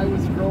mean, when I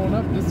was growing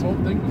up, this whole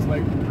thing was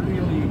like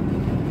really,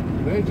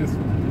 they just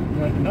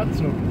went nuts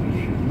over this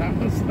shit. And that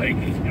was like,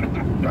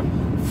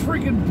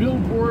 freaking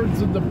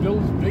billboards and the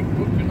Bill's Big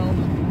Book and all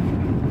this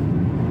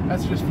bullshit.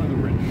 That's just for the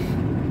rich.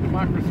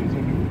 Democracy's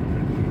only for the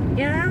rich.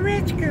 You're a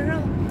rich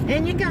girl,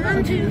 and you're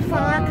gone too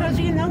far, because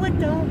you know it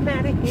don't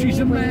matter anyway. She's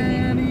a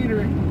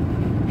man-eater.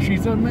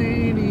 She's a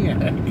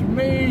maniac.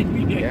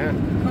 Yeah.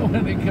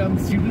 When it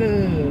comes to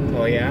love.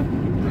 Oh, yeah?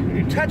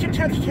 Touch it,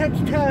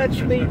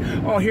 touch me.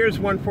 Oh, here's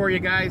one for you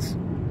guys.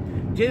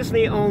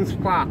 Disney owns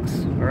Fox,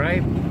 all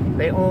right?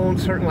 They own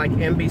certain, like,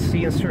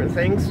 NBC and certain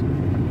things,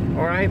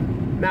 all right?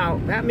 Now,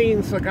 that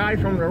means the guy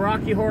from the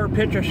Rocky Horror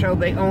Picture Show,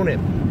 they own it.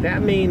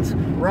 That means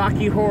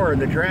Rocky Horror,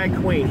 the drag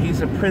queen,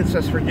 he's a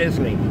princess for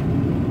Disney.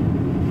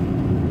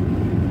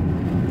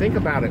 Think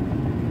about it.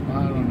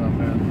 I don't know,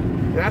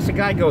 man. That's the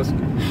guy goes,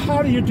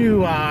 how do you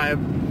do,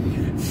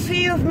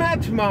 see you've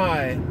met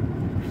my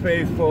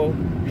faithful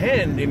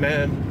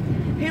handyman.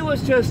 he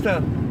was just a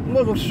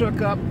little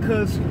shook up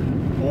because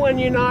when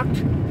you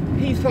knocked,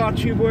 he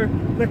thought you were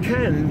the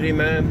candy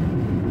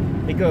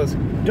man. He goes,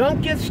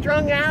 don't get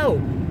strung out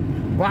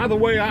by the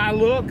way I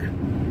look.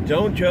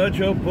 Don't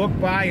judge a book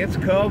by its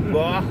cover.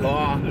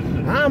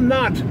 I'm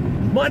not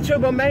much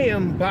of a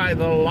man by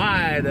the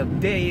light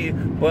of day,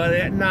 but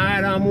at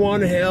night I'm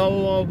one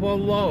hell of a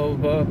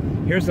lover.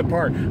 Here's the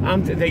part.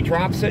 They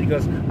drops it. He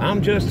goes,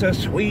 I'm just a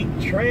sweet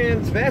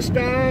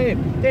transvestite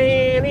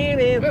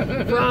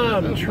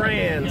from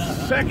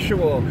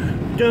transsexual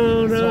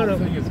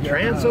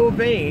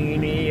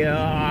Transylvania.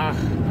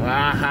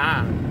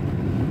 Aha.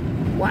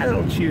 Why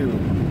don't you?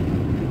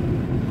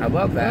 I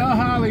love that. Well,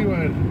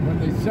 Hollywood, when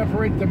they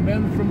separate the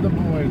men from the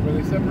boys,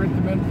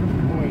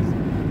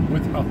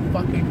 with a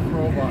fucking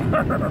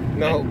crowbar.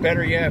 No,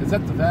 better yet. Is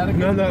that the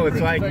Vatican? No, it's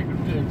like,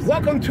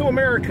 welcome to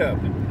America,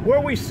 where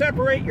we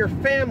separate your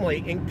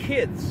family and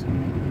kids.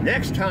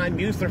 Next time,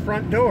 use the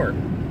front door.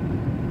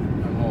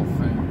 The whole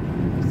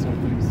thing. This whole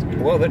thing's scary.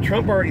 Well, the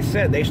Trump already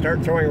said they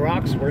start throwing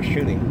rocks, we're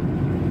shooting.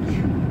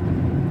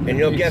 And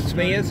you'll guess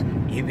me is,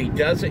 if he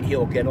does it,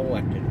 he'll get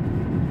elected.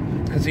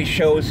 Because he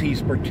shows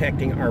he's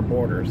protecting our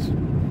borders.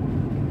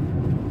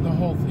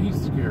 He's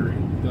scary.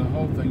 The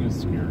whole thing is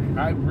scary.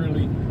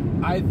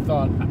 I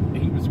thought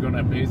he was going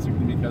to,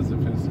 basically because of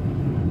his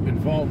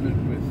involvement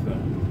with,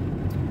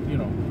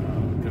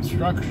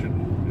 construction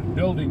and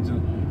buildings,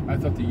 and I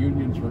thought the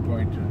unions were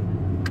going to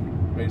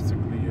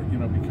basically,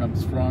 become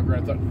stronger.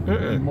 I thought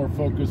there'd be more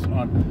focus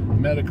on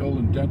medical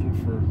and dental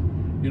for,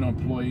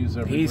 employees.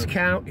 He's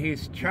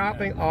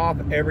chopping off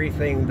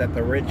everything that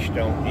the rich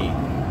don't need.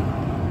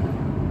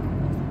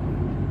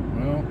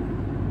 Well,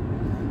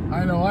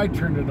 I know I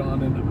turned it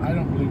on, and I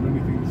don't believe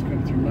anything that's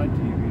come through my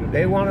TV.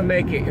 They want to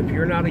make it, if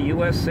you're not a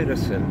U.S.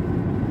 citizen,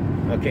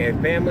 okay, a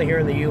family here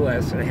in the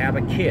U.S. and have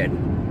a kid,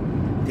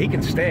 he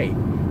can stay.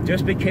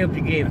 Just because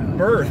you gave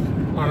birth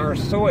on our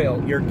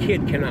soil, your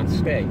kid cannot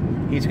stay.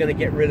 He's going to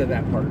get rid of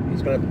that part.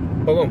 He's going to,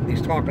 boom,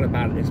 he's talking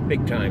about it. It's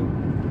big time.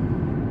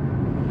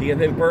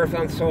 Giving birth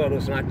on soil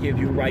does not give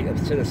you right of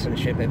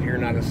citizenship if you're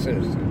not a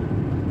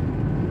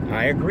citizen.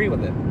 I agree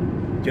with it.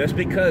 Just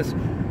because,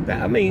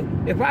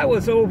 if I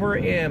was over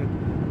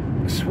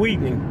in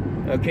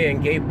Sweden, okay,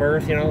 and gave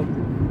birth,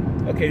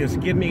 okay, just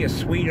give me a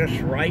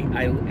Swedish right.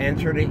 I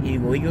entered it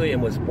illegally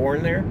and was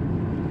born there.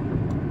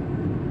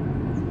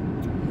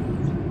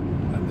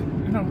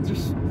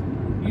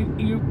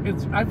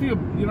 I feel,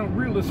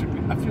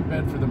 realistically, I feel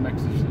bad for the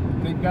Mexicans.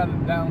 They've got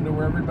it down to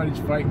where everybody's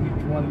fighting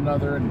each one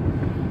another,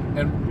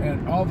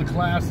 and all the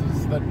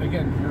classes that,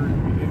 again,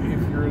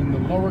 if you're in the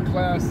lower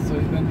class,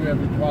 then you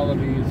have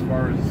equality as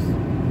far as,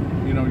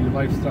 your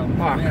lifestyle.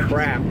 Oh,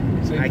 crap.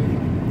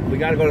 We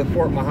got to go to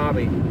Fort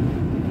Mojave.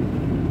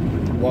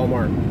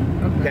 Walmart.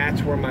 Okay.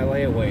 That's where my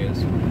layaway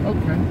is.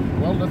 Okay.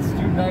 Well, let's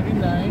do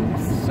 99,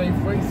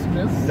 Safeway,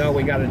 Smith's. No,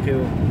 we got to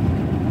do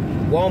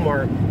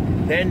Walmart,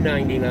 then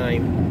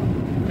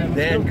 99, okay,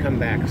 then come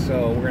back.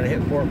 So we're going to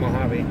hit Fort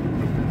Mojave.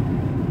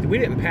 Okay. We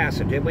didn't pass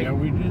it, did we? Yeah,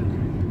 we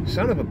did.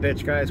 Son of a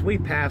bitch, guys. We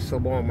passed the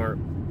Walmart.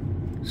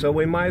 So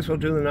we might as well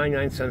do the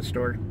 99-cent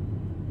store.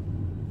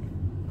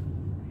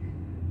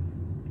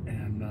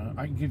 And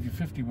I can give you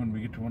 50 when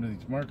we get to one of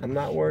these markets. I'm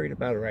not worried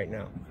about it right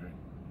now.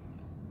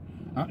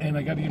 Okay. And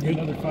I got to give you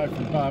another 5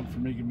 for Bob for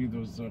making me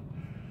those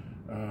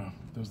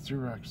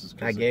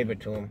Xeroxes. I gave it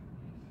to him.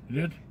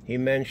 You did? He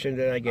mentioned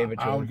it. I gave it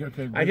to him.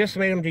 Okay, I just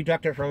made him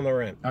deduct it from the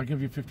rent. I'll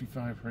give you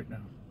 55 right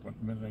now. What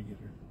minute I get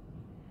here?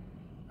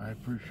 I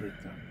appreciate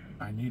that.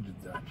 I needed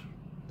that.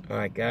 All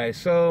right, guys.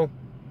 So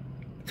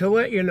to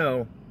let you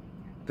know,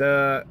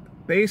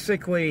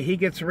 basically he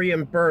gets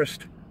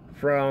reimbursed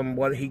from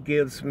what he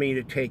gives me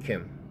to take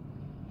him.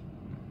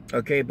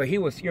 Okay, but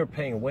you're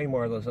paying way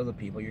more of those other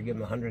people. You're giving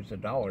them hundreds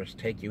of dollars to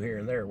take you here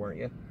and there, weren't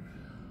you?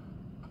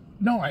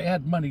 No, I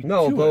add money.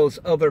 No, to those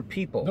other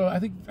people. No, I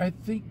think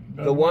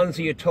the ones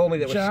that you told me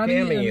that were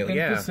scamming you. And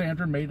yeah,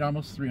 Cassandra made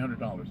almost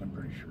 $300. I'm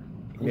pretty sure.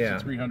 Yeah,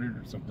 300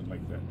 or something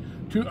like that.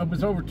 It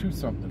was over 2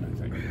 something, I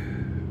think.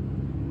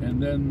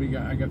 And then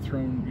I got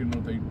thrown.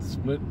 They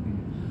split, and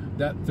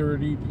that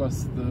 30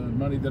 plus the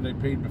money that I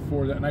paid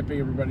before that, and I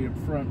pay everybody up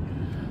front.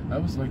 I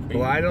was like,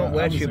 well, I don't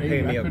let you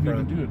pay me up front. I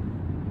couldn't even do it.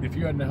 If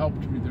you hadn't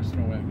helped me, there's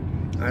no way.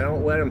 I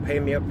don't let them pay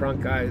me up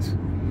front, guys.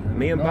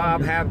 Me and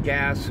Bob have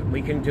gas.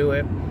 We can do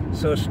it,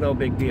 so it's no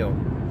big deal.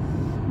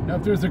 Now,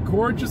 if there's a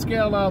gorgeous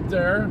gal out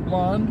there,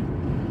 blonde,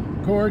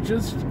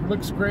 gorgeous,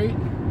 looks great,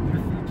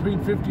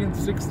 between 50 and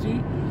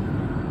 60,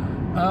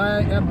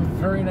 I am a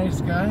very nice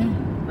guy,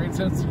 great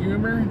sense of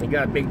humor. You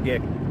got a big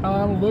dick.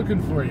 I'm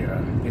looking for you.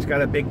 He's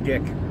got a big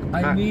dick.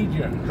 I need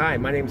you. Hi,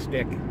 my name's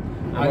Dick.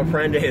 I'm a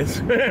friend of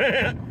his.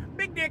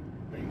 Big dick.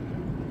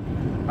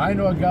 I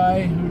know a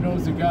guy who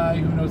knows a guy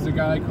who knows a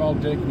guy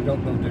called Dick who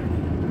don't know Dick.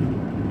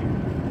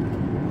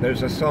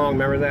 There's a song,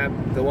 remember that?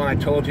 The one I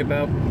told you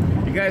about?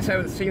 You guys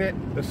haven't seen it?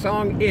 The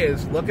song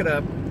is, look it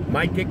up,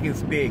 My Dick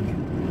is Big.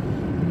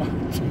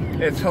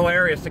 It's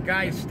hilarious. The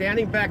guy is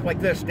standing back like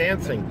this,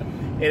 dancing,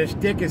 and his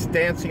dick is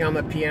dancing on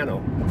the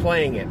piano,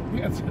 playing it.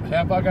 Yes,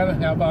 That'd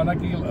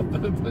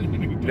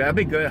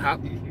be good.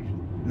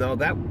 No,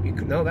 that you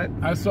could know that.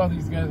 I saw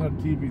these guys on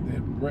TV.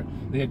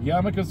 They had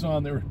yarmulkes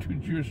on. They were two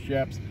Jewish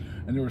chaps,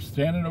 and they were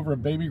standing over a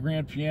baby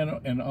grand piano.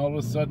 And all of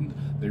a sudden,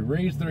 they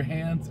raised their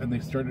hands and they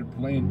started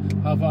playing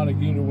Havana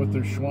Gino with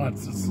their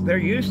schwanzes. There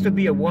used to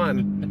be a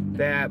one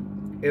that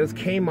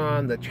came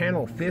on the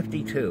channel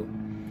 52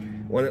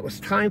 when it was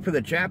time for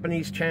the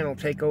Japanese channel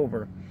to take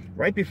over.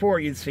 Right before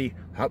you'd see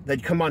how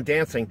they'd come on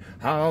dancing,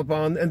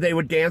 and they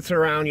would dance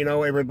around, you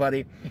know,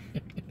 everybody,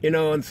 you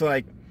know, and it's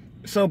like.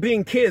 So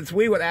being kids,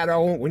 we would add our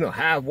own,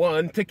 have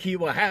one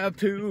tequila, have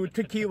two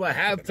tequila,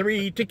 have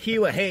three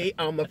tequila, hey,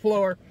 on the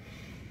floor.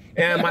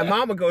 And my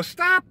mom would go,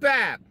 stop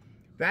that.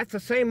 That's the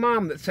same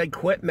mom that said,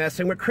 quit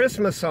messing with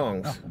Christmas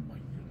songs. Oh, my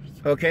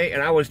goodness. Okay,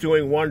 and I was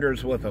doing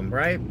wonders with them,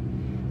 right?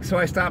 So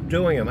I stopped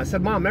doing them. I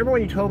said, Mom, remember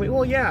when you told me,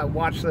 well, yeah,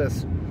 watch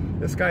this.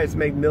 This guy has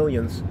made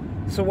millions.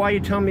 So why are you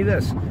telling me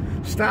this?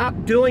 Stop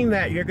doing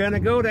that. You're going to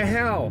go to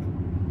hell.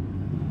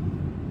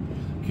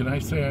 Can I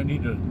say I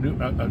need a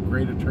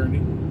great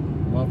attorney?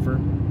 Law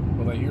firm?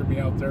 Will they hear me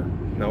out there?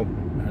 Nope.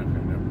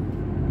 Okay,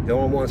 no. The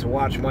only ones to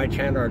watch my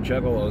channel are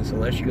juggalos.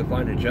 Unless you can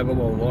find a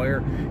juggalo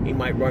lawyer, he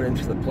might run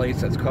into the place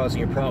that's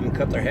causing you a problem,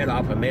 cut their head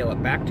off, and mail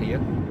it back to you.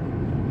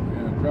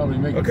 Yeah, probably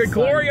make Okay, it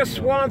Gloria sign,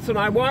 Swanson,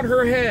 I want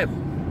her head.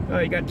 Oh,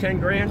 you got 10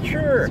 grand?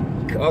 Sure.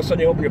 All of a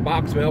sudden you open your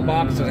mailbox,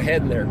 there's a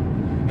head in there.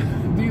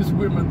 These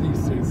women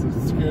these days have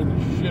scared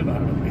the shit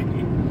out of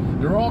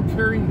me. They're all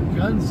carrying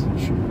guns and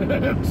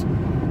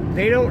shit.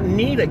 They don't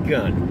need a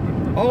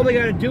gun. All they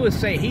got to do is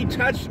say, he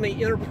touched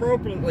me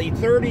inappropriately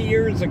 30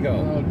 years ago.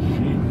 Oh,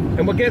 gee.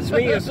 And what gets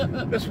me is,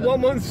 this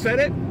woman said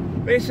it.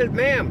 They said,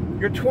 ma'am,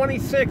 you're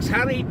 26.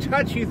 How did he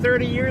touch you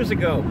 30 years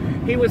ago?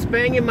 He was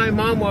banging my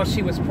mom while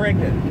she was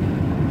pregnant.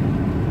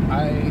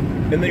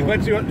 And they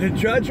went to, the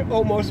judge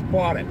almost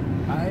bought it.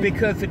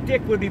 Because the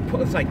dick would be,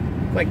 it's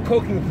like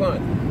poking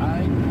fun.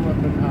 I grew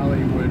up in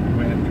Hollywood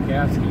when the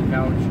casting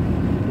couch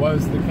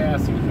was the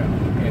casting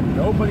couch. And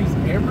nobody's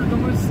ever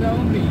going to sell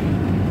me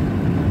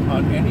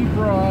on any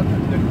broad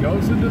that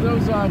goes into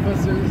those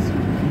offices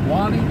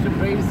wanting to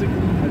basically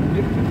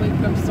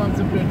manipulate them sons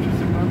of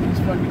bitches and run these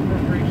fucking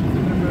corporations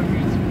in their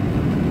movies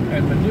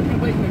and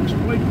manipulate and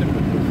exploit them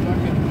with their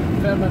fucking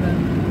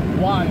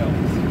feminine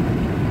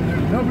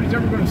wiles. Nobody's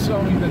ever going to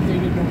sell me that they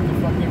didn't know what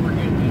the fuck they were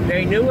getting.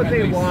 They knew what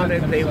they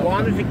wanted. They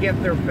wanted to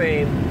get their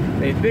fame.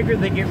 They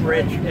figured they'd get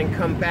rich and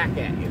come back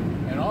at you.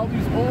 And all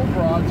these old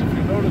broads, if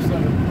you notice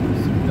that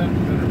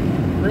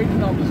are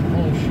breaking all this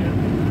bullshit,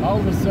 all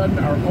of a sudden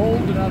are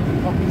old and out of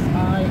the public's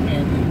eye,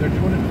 and they're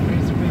doing it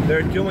basically.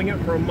 They're doing it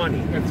for money.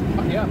 It's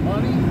money,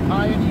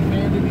 piety,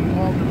 vanity,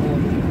 all the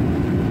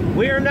bullshit.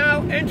 We are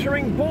now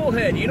entering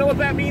bullhead. You know what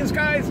that means,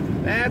 guys?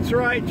 That's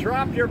right.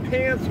 Drop your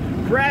pants,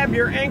 grab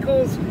your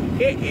ankles.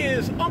 It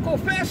is Uncle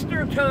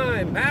Fester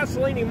time.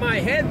 Vaselining my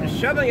head and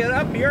shoving it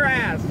up your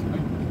ass.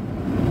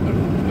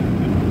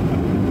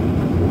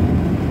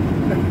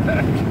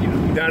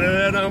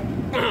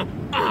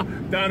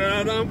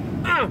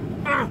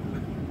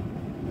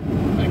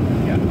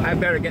 I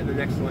better get in the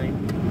next lane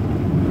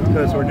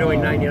because we're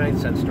doing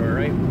 99-cent store,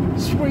 right?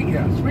 Sweet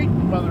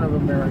mother of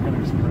American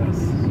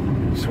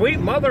Express. Sweet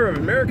mother of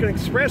American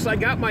Express, I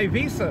got my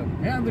visa.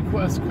 And the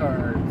Quest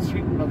card.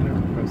 Sweet mother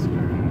of the Quest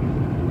card.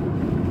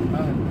 I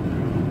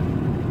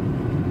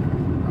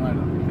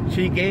don't know.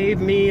 She gave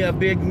me a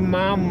big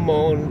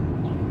mamon.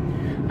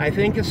 I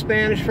think it's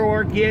Spanish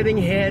for getting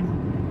head.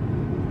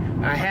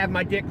 I had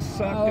my dick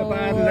sucked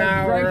about an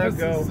hour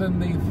ago. And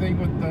the thing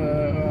with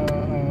the,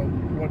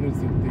 what is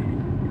it?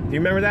 Do you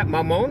remember that?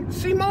 Mamon?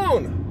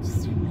 Simone!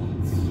 Is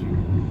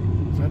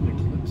that an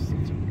eclipse?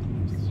 That's an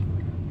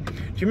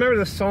eclipse. Do you remember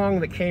the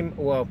song that came,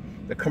 well,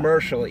 the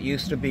commercial? It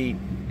used to be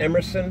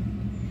Emerson.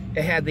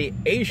 It had the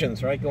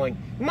Asians, right, going,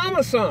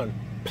 Mama-san,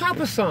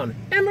 Papa-san,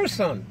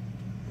 Emerson.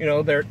 You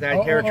know, they're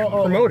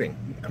promoting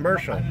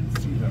commercial. I didn't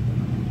see that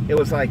one. It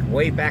was like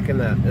way back in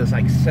the, it was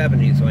like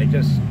 70s when I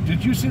just...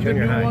 Did you see the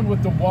new one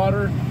with the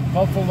water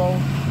buffalo?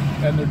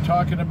 And they're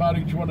talking about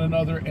each one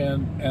another,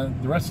 and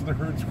the rest of the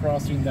herd's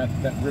crossing that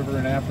river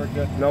in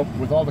Africa. Nope.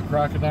 With all the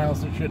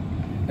crocodiles and shit.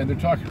 And they're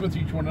talking with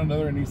each one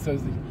another, and he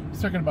says,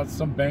 he's talking about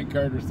some bank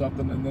card or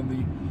something, and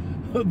then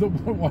the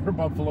water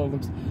buffalo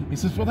looks, he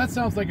says, well, that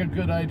sounds like a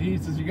good idea.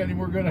 He says, you got any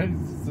more good ideas?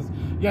 He says,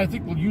 yeah, I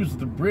think we'll use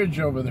the bridge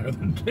over there.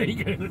 Then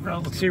take it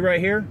across the... See right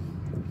here?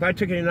 If I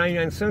took you to a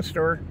 99-cent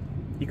store,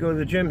 you go to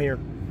the gym here.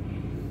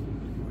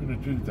 I'm going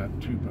to do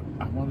that too, but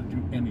I want to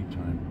do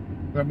anytime.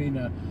 I mean,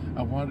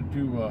 I want to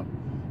do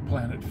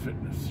Planet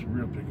Fitness,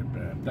 real big and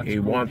bad. That's he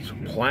wants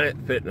shit. Planet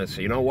Fitness.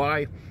 You know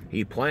why?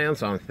 He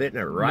plans on fitting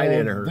it right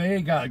in her.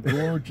 They got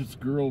gorgeous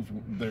girls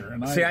there.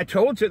 And see, I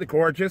told you, the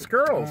gorgeous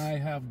girls. I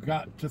have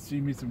got to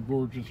see me some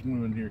gorgeous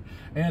women here.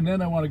 And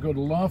then I want to go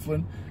to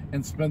Laughlin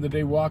and spend the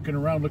day walking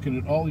around looking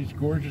at all these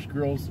gorgeous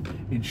girls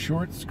in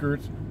short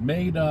skirts,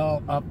 made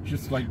all up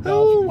just like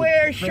dolls. Who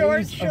wears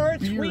short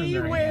shorts? We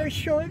wear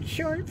short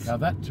shorts. Now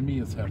that to me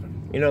is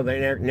heaven. You know, the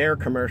Nair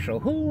commercial.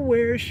 Who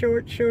wears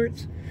short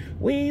shorts?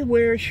 We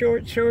wear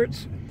short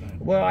shorts.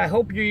 Well, I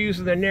hope you're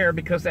using the Nair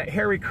because that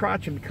hairy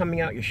crotch will be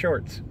coming out your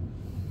shorts.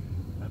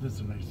 That is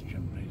a nice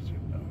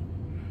gymnasium, though.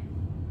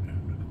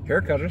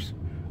 Hair cutters.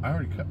 I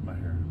already cut my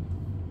hair.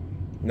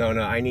 No,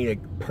 I need a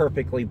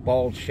perfectly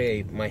bald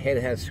shave. My head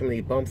has too many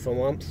bumps and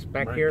lumps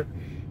back here,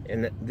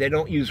 and they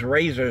don't use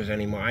razors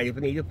anymore. I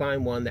need to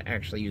find one that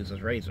actually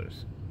uses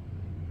razors.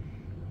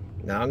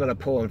 Now I'm going to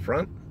pull in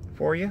front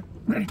for you,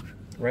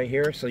 right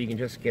here, so you can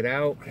just get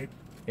out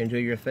and do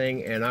your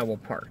thing, and I will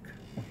park.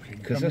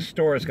 Because this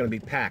store is going to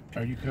be packed.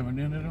 Are you coming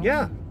in at all?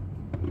 Yeah.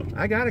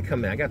 I got to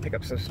come in. I got to pick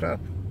up some stuff.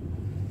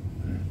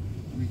 Let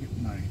me get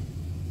my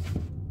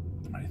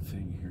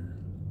thing here.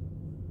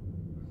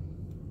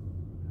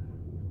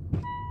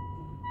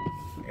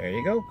 There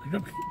you go.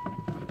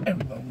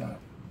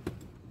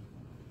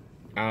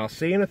 I'll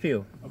see you in a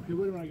few. Okay,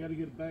 wait a minute. I got to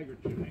get a bag or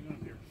two. Hang on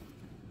here.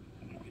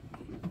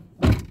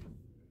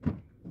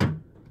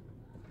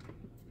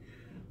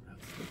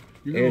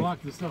 You're going to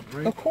lock this up,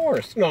 right? Of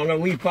course. No,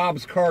 leave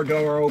Bob's car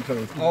door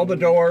open. All the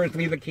doors,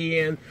 leave the key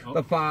in,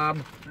 the fob.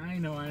 I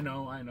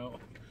know.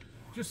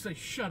 Just say,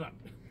 shut up.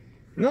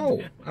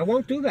 No, I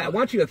won't do that. I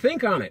want you to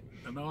think on it.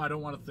 No, I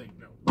don't want to think,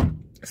 no.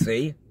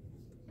 See?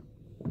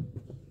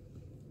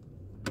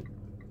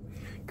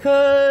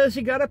 Because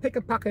you got to pick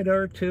a pocket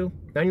or two.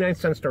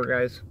 99-cent store,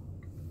 guys.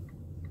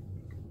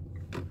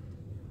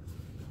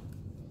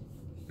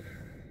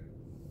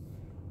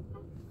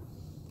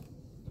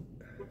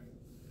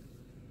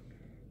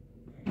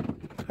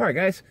 All right,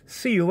 guys.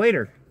 See you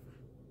later.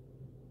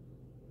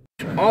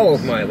 All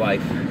of my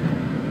life.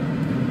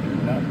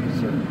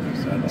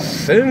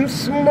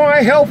 Since my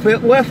health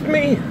it left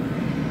me,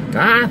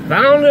 I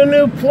found a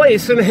new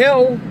place in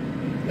hell.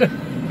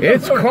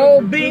 It's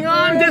called being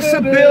on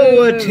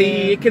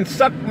disability. It can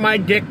suck my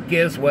dick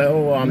as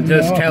well. I'm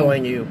just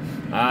telling you.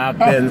 I've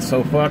been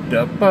so fucked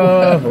up.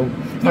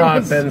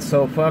 I've been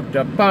so fucked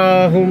up.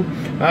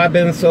 I've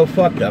been so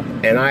fucked up.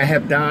 And I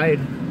have died.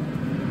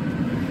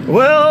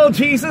 Well,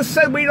 Jesus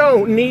said we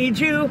don't need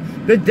you.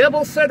 The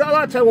devil said, oh,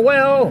 that's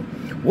well.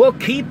 We'll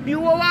keep you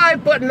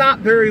alive, but not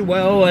very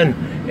well. And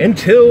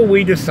until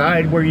we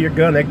decide where you're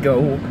gonna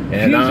go.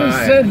 And Jesus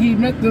said he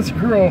met this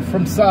girl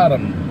from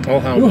Sodom.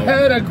 Who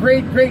had a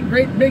great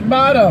big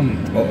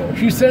bottom.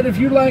 She said if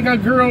you like a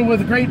girl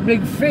with great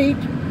big feet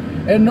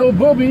and no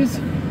boobies,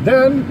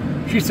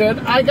 then she said,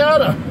 I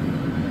got her.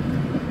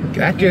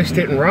 That just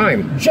didn't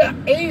rhyme.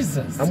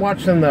 Jesus. I'm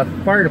watching the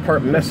fire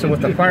department messing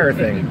with the fire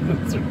thing.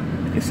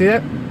 You see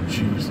that?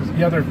 Jesus.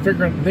 Yeah, they're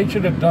figuring they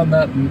should have done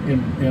that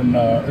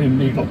in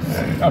Needles.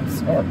 I'm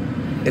sorry.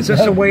 Is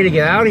this a way to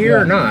get out of here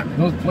or not?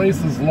 Those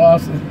places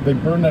lost. They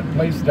burned that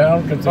place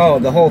down because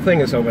the whole thing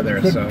is over there.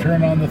 Couldn't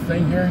turn on the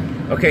thing here.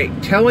 Okay,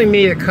 telling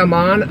me to come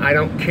on, I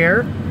don't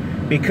care,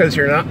 because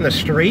you're not in the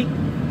street.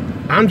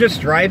 I'm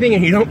just driving,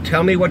 and you don't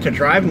tell me what to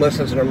drive unless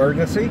it's an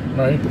emergency.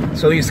 Right.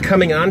 So he's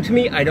coming on to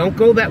me. I don't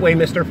go that way,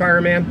 Mr.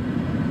 Fireman.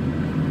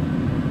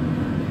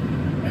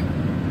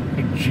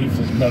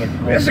 Jesus,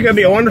 this is going to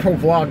be a wonderful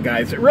vlog,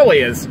 guys. It really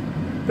is.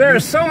 There are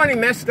so many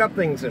messed up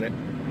things in it.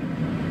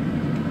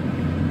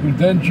 And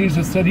then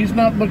Jesus said he's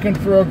not looking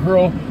for a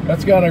girl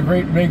that's got a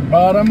great big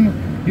bottom.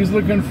 He's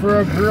looking for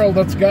a girl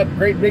that's got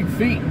great big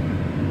feet.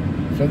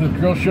 So this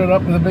girl showed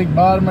up with a big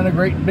bottom and a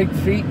great big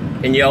feet.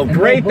 And yelled,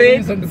 grape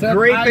ape,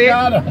 grape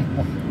ape.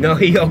 No,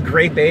 he yelled,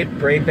 grape ape,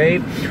 grape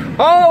ape.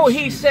 Oh,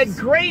 he said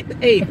grape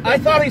ape. I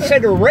thought he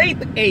said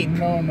rape ape.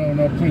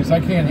 No, please.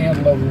 I can't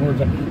handle all the words.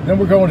 Then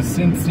we're going to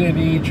Sin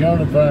City, Joan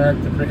of Arc.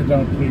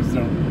 Don't, please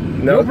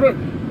don't. No.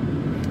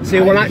 See,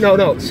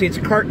 no. See, it's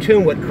a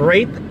cartoon with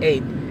grape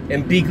ape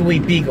and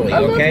beagly, okay? I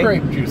love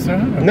grape juice.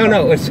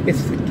 No, it's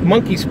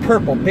monkey's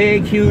purple,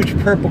 big, huge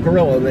purple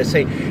gorilla, and they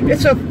say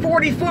it's a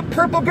 40-foot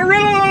purple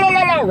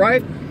gorilla,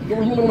 right?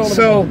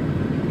 So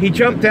he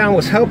jumped down,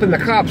 was helping the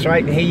cops,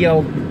 right? And he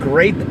yelled,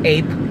 grape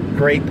ape,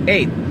 grape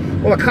ape.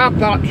 Well, the cop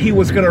thought he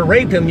was going to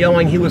rape him,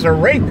 yelling he was a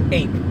rape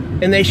ape,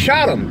 and they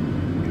shot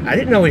him. I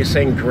didn't know he was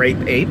saying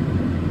grape ape.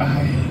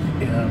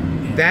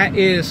 That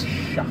is,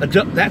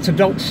 that's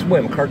Adult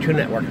Swim, Cartoon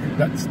Network.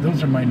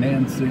 Those are my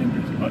Nan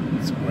Sanders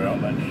buttons. Where all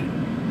that shit.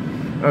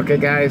 Okay,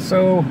 guys,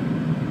 so.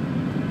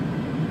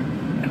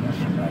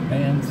 Those are my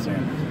Nan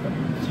Sanders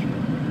buttons.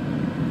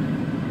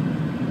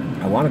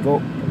 I want to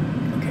go.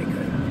 Okay,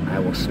 good. I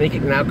will sneak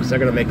it now because they're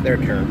going to make their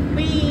turn.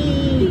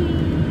 Whee!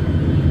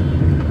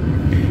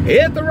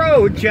 Hit the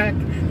road, Jack,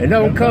 and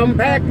don't come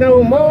back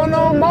no more.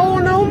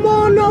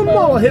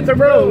 Hit the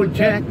road,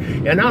 Jack,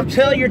 and I'll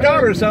tell your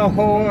daughter's a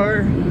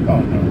whore.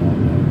 Oh, no.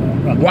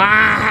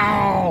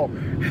 Wow!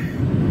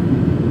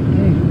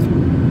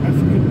 I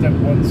forget that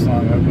one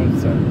song.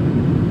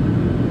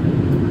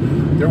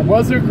 There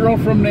was a girl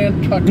from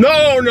Nantucket.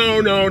 No.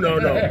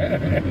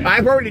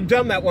 I've already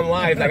done that one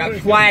live. I got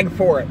flagged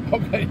for it.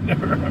 Okay,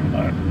 never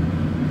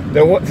mind.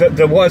 There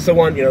was the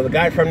one, the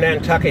guy from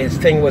Nantucket, his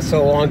thing was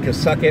so long to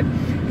suck it.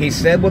 He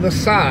said with a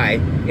sigh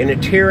and a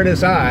tear in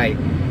his eye,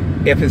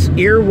 if his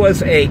ear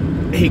was ache,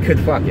 he could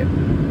fuck it.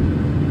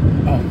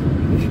 Oh,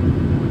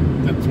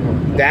 that's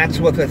horrible. That's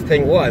what the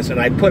thing was, and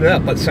I put it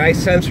up, but I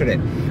censored it.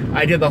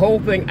 I did the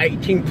whole thing,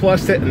 18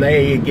 plus it, and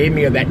they gave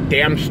me that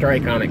damn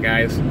strike on it,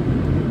 guys.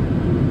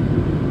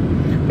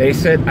 I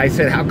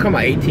said, how come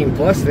I 18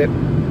 plus it?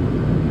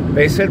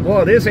 They said,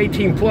 well, it is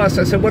 18 plus.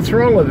 I said, what's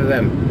wrong with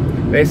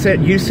them? They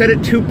said, you said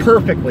it too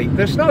perfectly.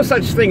 There's no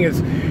such thing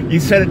as you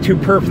said it too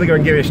perfectly,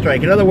 going to give you a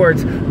strike. In other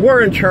words,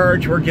 we're in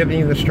charge. We're giving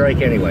you the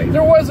strike anyway.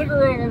 There was a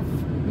girl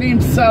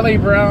named Sally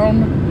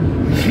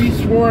Brown. She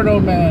swore no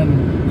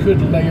man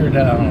could lay her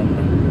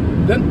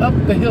down. Then up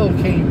the hill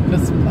came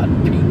this Spot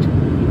Pete,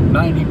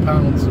 90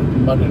 pounds of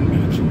mud and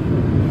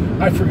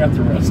meat. I forgot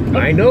the rest.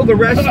 I know the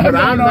rest, but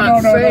I'm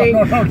not saying,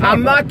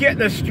 I'm not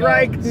getting a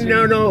strike.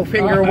 No,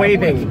 finger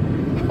waving.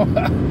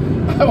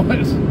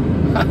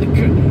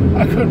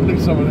 I couldn't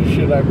believe some of the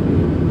shit I've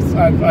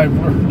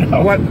learned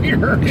out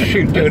here.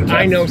 Shoot, dude,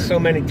 I know so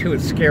many too.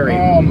 It's scary.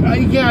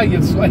 Yeah,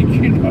 it's like,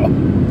 you know,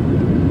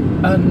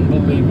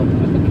 unbelievable.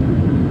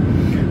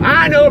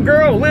 I know a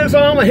girl lives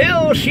on the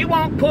hill. She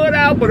won't put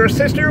out, but her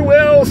sister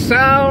will.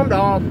 Sound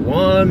off,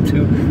 1,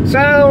 2.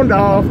 Sound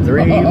off,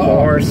 3,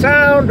 4.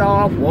 Sound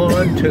off,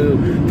 1,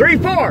 2, 3,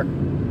 4.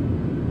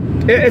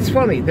 It's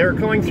funny. They're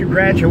going through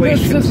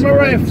graduation. This is my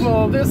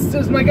rifle. This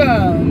is my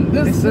gun.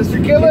 This is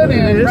for killing,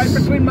 and right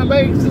between my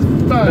legs is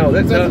for fun. No,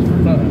 this is for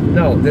fun.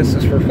 No, this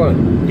is for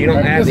fun. You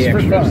don't add the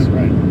extras. This is for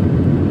fun,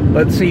 right?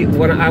 But see,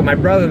 when my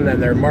brother and them,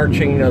 they're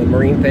marching, you know, the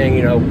Marine thing,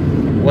 you know,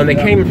 when they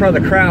came in front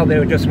of the crowd, they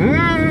would just,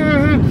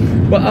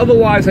 but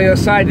otherwise, on the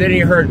other side, then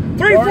you heard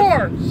 3,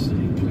 4.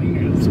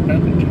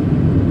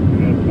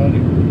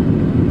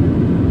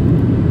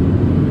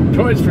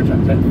 Toys for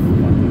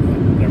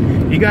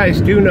You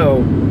guys do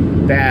know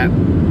that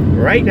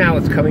right now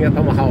it's coming up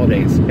on the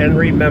holidays. And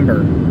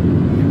remember,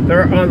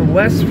 there are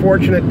less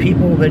fortunate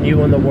people than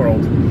you in the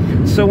world.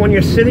 So when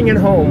you're sitting at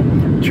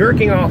home,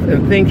 jerking off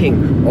and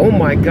thinking, oh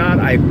my God,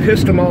 I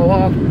pissed them all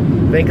off,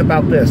 think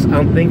about this.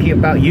 I'm thinking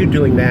about you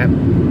doing that,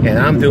 and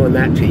I'm doing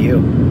that to you.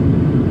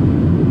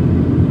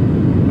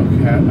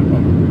 Okay,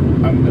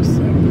 I'm just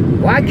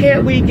saying. Why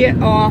can't we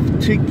get off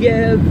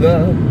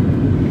together?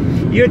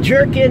 You're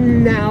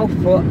jerking now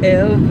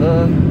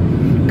forever,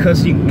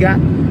 'cause you got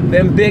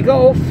them big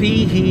old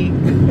feet.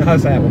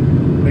 How's that one?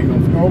 Big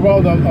old feet. Oh,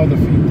 well, the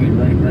feet thing.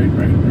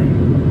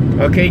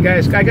 Right. Okay,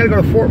 guys, I got to go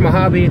to Fort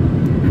Mojave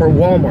for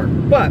Walmart.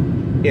 But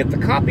if the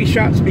copy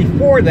shop's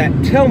before that,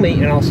 tell me,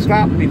 and I'll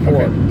stop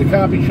before. Okay, the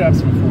copy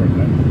shop's before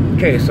that.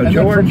 Okay, so and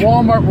George. Then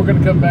from Walmart, we're going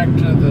to come back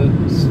to the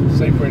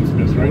Safeway and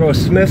Smith's, right? We'll go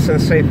Smith's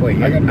and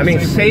Safeway. I mean,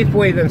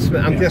 Safeway then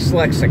Smith. I'm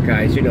dyslexic,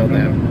 guys. You know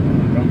that.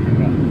 No, you're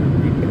not.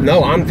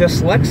 No, I'm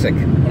dyslexic.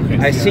 Okay,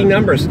 I see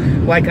numbers.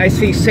 Like I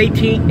see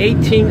 18,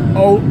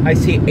 I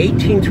see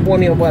 18,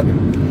 20,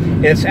 11.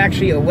 And it's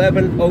actually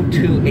 11,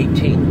 02,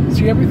 18.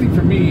 See, everything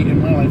for me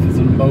in my life is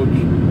an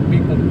emoji.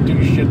 People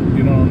do shit,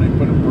 you know, and they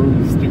put a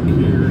broomstick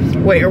here. Or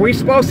something. Wait, are we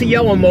supposed to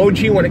yell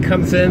emoji when it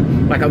comes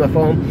in, like on the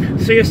phone?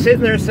 So you're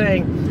sitting there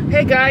saying,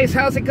 hey guys,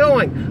 how's it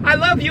going? I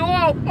love you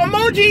all.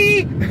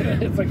 Emoji!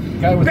 It's like a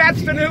guy with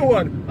That's the new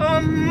one.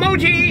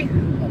 Emoji!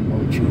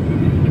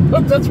 Emoji.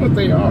 But that's what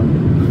they are.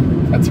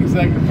 That's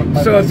exactly what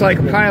my So it's like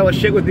a pile of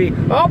shit would be,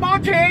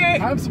 emoji!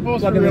 I'm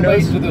supposed to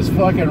relate to this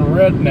fucking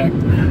redneck.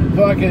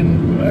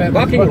 Fucking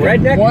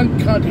redneck? One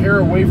cunt hair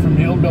away from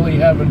hillbilly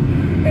heaven.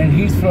 And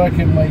he's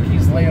fucking like,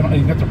 he's laying on,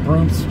 he's got the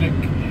broomstick.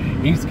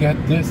 He's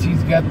got this,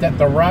 he's got that.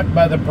 The rock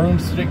by the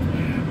broomstick,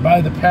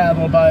 by the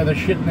paddle, by the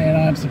shit. And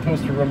I'm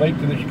supposed to relate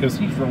to this because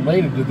he's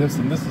related to this.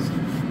 And this is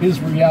his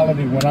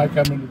reality when I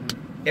come into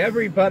the...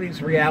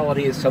 Everybody's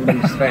reality is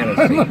somebody's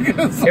fantasy.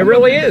 It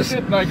really is.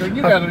 And I go,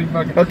 you got any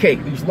fucking... Okay.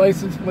 These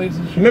license plates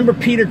and shit. Remember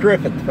Peter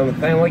Griffin from the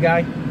Family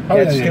Guy?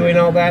 Oh, That's doing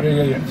all that?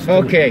 Yeah.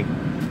 Okay.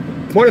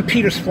 One of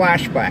Peter's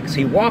flashbacks.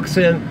 He walks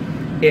in.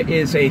 It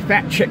is a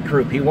fat chick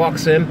group. He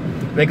walks in.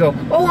 And they go,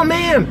 oh, a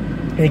man.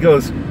 And he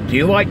goes, do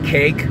you like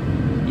cake?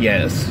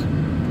 Yes.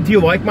 Do you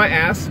like my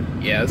ass?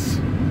 Yes.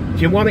 Do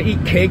you want to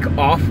eat cake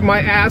off my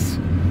ass?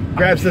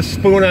 Grabs the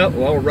spoon out.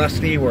 Well,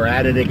 Rusty, we're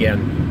at it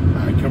again.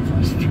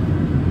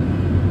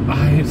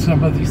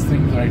 Some of these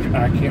things I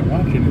can't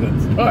watch any of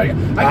that stuff.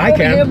 I can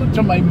handle it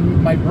to my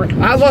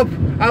brain. I love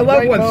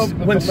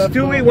when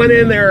Stewie went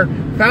in there,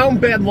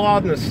 found Ben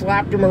Laden, and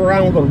slapped him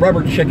around with a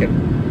rubber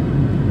chicken.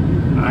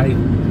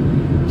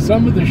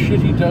 Some of the shit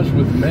he does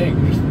with Meg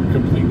just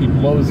completely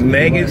blows me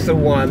away. Meg is the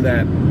one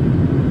that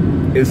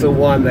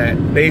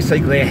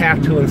basically they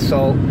have to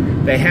insult,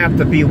 they have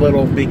to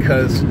belittle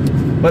because,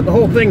 but the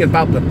whole thing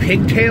about the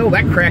pigtail,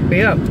 that cracked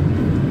me up.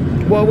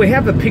 Well, we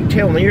have the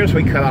pigtail in the ears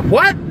we cut off.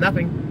 What?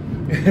 Nothing.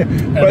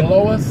 And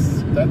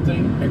Lois, that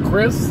thing, and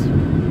Chris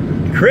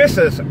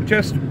is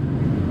just,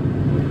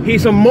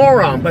 he's a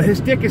moron, but his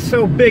dick is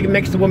so big it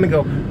makes the woman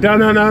go,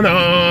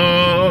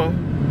 da-na-na-na.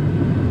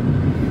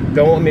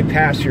 Don't let me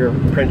pass your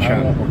print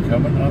shop. We're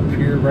coming up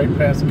here right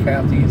past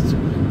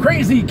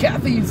Crazy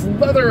Kathy's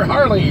Leather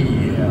Harley.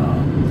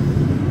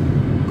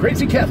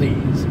 Crazy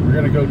Kathy's. We're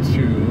going to go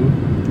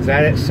to... Is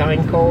that at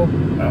Sign Cove?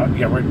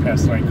 Yeah, right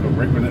past Sign Cove,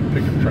 right where that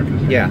pickup truck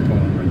is. Yeah. Right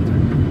there.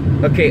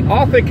 Okay,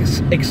 off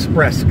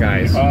Express,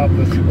 guys.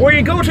 Where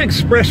you go to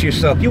express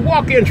yourself. You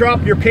walk in,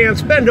 drop your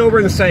pants, bend over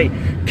and say,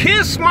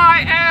 kiss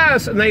my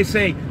ass. And they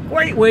say,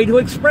 great way to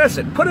express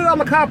it. Put it on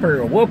the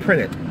copper, we'll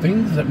print it.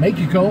 Things that make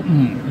you go,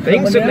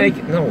 Things that make...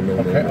 No.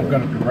 Okay, I'm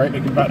going to be right.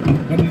 I'm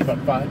going to need about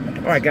 5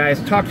 minutes. All right, guys.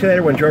 Talk to you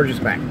later when George is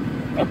back.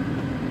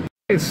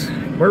 Guys,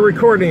 we're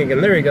recording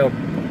again. There you go.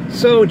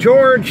 So,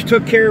 George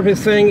took care of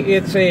his thing.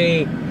 It's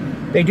a...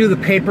 They do the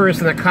papers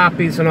and the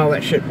copies and all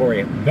that shit for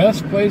you.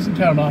 Best place in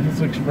town,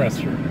 Office Express,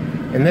 sir.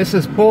 And this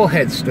is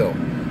Bullhead still.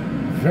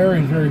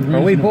 Very, very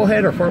reasonable. Are we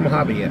Bullhead or Fort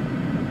Mojave yet?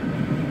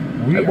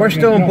 We're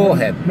still in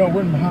Bullhead. No,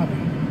 we're in Mojave.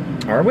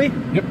 Are we?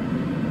 Yep.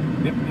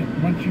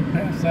 Once you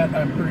pass that,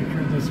 I'm pretty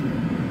sure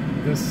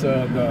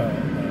the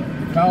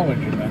college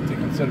and that, they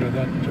consider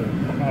that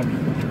Mojave.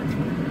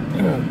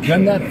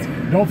 Okay.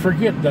 Then don't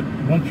forget that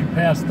once you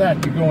pass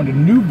that, you go into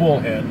New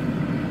Bullhead.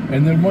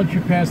 And then once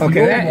you pass the old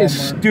that Walmart,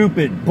 is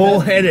stupid.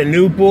 Bullhead and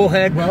New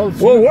Bullhead. Well,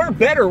 we're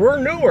better. We're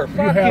newer.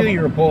 Fuck you,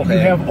 you're Bullhead.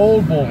 You have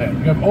Old Bullhead.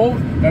 You have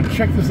old. Now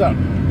check this out.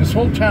 This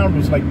whole town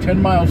was like 10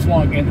 miles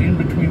long, and in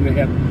between they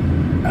had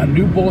a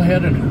New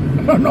Bullhead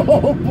and an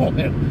Old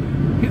Bullhead.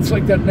 It's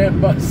like that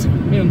bus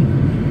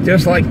in.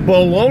 Just like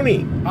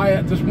baloney.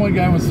 This one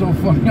guy was so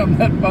funny on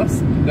that bus.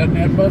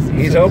 That bus.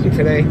 He's open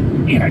today.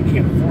 Yeah, I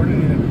can't afford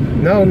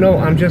anything. No,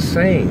 I'm just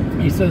saying.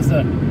 He says,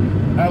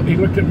 he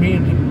looked at me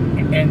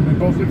and we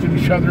both looked at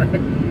each other,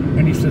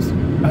 and he says,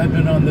 I've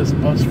been on this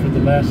bus for the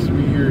last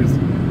 3 years,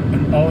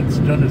 and all it's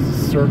done is a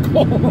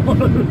circle.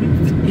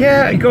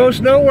 Yeah, it goes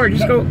nowhere.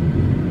 Just go.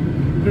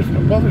 There's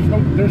no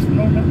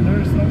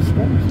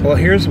stores. Well,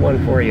 here's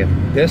one for you.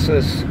 This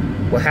is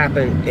what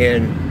happened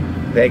in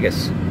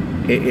Vegas.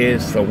 It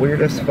is the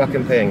weirdest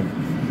fucking thing.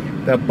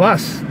 The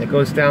bus that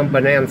goes down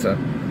Bonanza,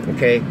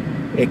 okay,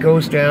 it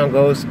goes down,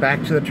 goes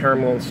back to the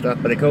terminal and stuff,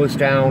 but it goes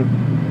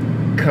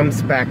down,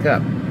 comes back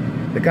up.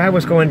 The guy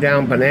was going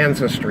down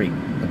Bonanza Street,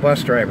 the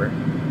bus driver.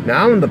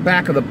 Now I'm in the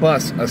back of the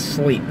bus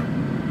asleep.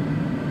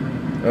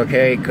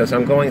 Okay, because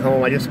I'm going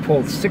home. I just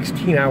pulled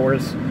 16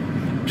 hours.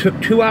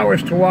 Took 2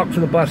 hours to walk to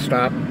the bus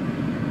stop.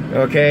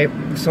 Okay,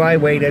 so I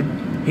waited.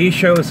 He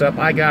shows up.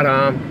 I got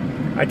on.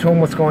 I told him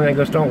what's going on. He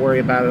goes, don't worry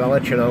about it. I'll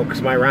let you know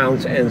because my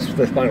rounds ends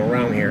the final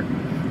round here.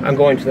 I'm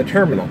going to the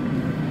terminal.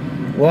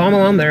 Well, I'm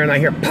on there and I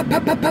hear pop,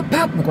 pop, pop, pop,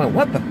 pop. I'm going,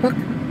 what the fuck?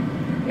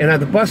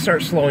 And the bus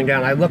starts slowing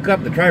down. I look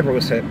up. The driver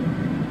was hit.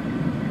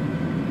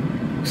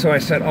 So I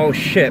said, oh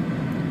shit.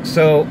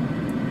 So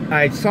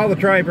I saw the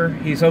driver,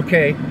 he's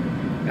okay.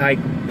 I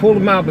pulled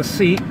him out of the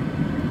seat.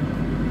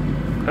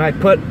 I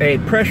put a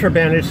pressure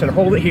bandage, said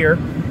hold it here.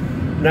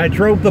 And I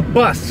drove the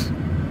bus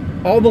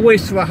all the way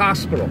to the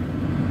hospital,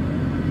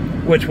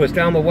 which was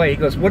down the way. He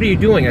goes, what are you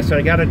doing? I said,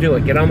 I gotta do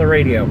it. Get on the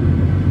radio.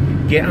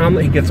 He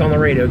gets on the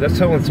radio. That's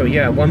so-and-so.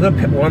 Yeah, one of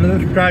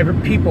the driver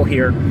people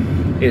here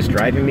is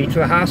driving me to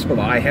the hospital.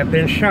 I have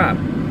been shot.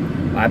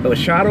 I was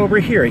shot over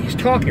here. He's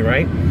talking,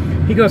 right?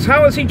 He goes,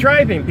 how is he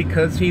driving?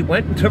 Because he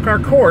went and took our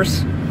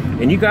course,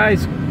 and you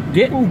guys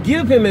didn't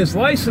give him his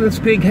license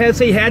because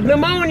he had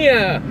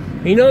pneumonia.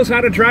 He knows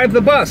how to drive the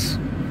bus.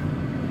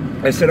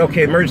 I said,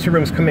 okay, emergency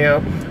room's coming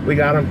out. We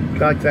got him,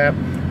 like that.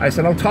 I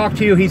said, I'll talk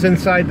to you. He's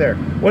inside there.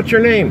 What's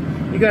your name?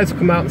 You guys will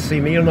come out and see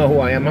me. You'll know who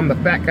I am. I'm the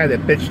fat guy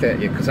that bitched at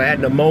you because I had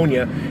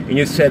pneumonia, and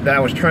you said that I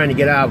was trying to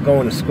get out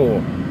going to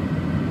school.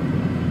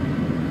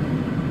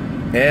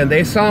 And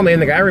they saw me,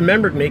 and the guy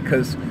remembered me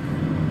because,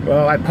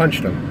 well, I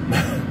punched him.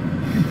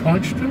 You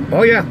punched him?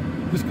 Oh, yeah.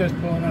 This guy's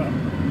pulling out.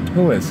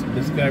 Who is?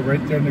 This guy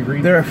right there in the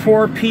green. There are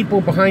 4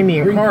 people behind me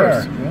in green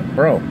cars. Car. Yeah.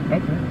 Bro.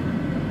 Okay.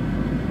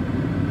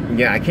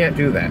 Yeah, I can't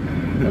do that.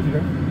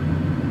 Okay.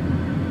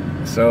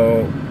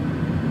 So,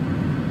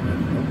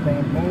 No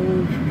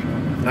problem.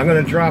 I'm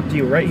going to drop to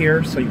you right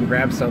here so you can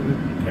grab something.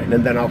 Okay.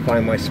 And then I'll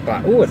find my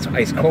spot. Oh, it's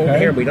ice cold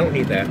here. We don't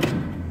need that.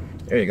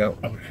 There you go.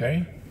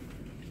 Okay.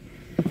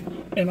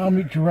 And I'll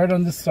meet you right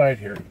on this side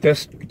here.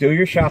 Just do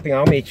your shopping.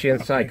 I'll meet you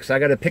inside because I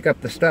got to pick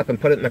up the stuff and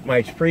put it in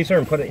my freezer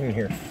and put it in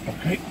here.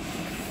 Okay.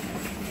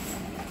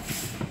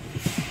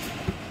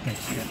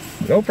 Thanks again.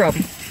 No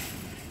problem.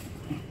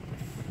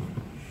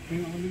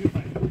 Hang on, let me get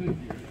my thing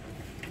here.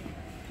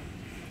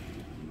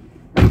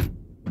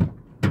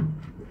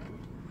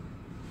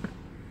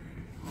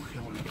 Okay,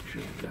 I want to make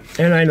sure that.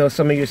 And I know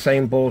some of you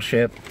saying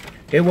bullshit.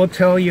 It will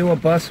tell you a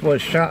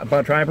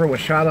driver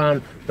was shot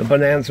on the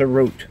Bonanza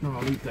route. No,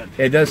 I'll leave that.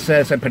 It does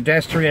says a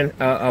pedestrian,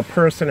 a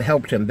person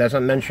helped him.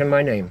 Doesn't mention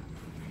my name.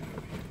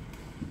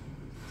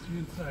 See you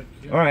inside,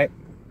 kid. All right.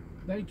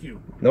 Thank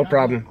you. No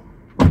problem.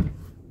 All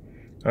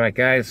right,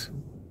 guys.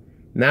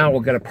 Now we'll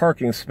get a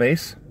parking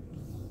space.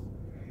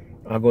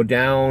 I'll go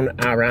down,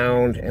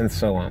 around, and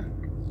so on.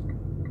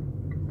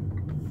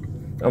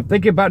 I'm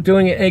thinking about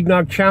doing an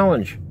eggnog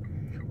challenge.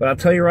 But I'll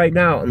tell you right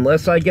now,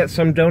 unless I get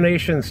some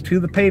donations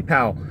to the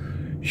PayPal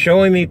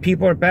showing me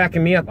people are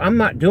backing me up, I'm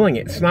not doing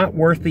it. It's not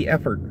worth the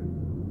effort.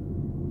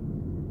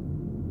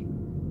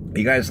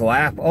 You guys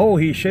laugh. Oh,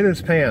 he shit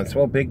his pants.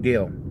 Well, big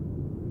deal.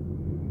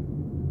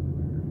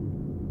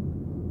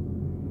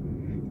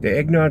 The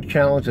eggnog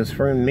challenge is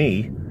for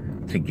me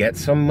to get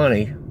some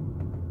money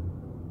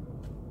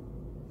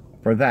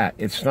for that.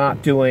 It's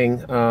not doing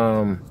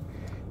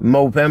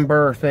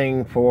Movember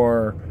thing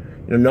for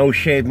No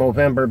Shave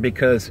Movember,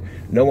 because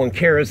no one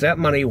cares. That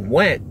money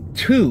went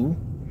to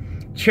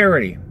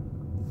charity.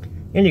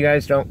 And you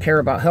guys don't care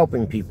about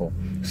helping people.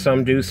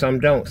 Some do, some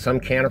don't. Some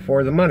can't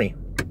afford the money.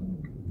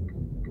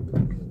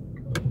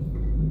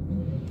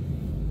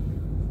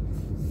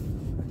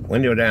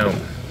 Window down.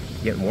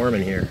 Getting warm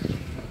in here.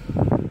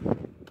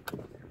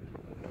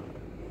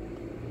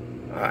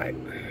 Alright.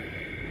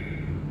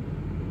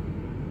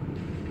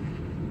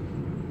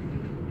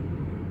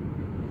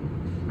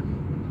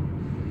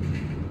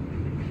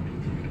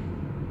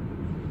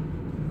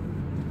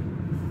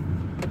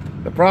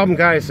 The problem,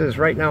 guys, is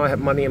right now I have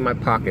money in my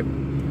pocket.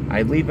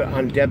 I leave it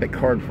on debit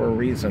card for a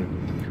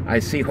reason. I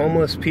see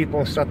homeless people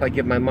and stuff, I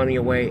give my money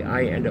away,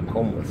 I end up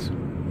homeless.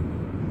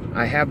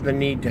 I have the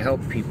need to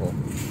help people.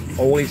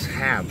 Always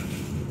have.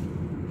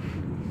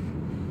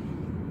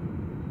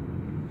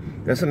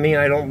 Doesn't mean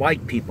I don't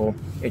like people.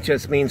 It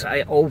just means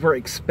I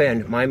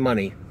overexpend my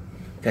money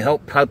to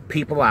help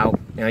people out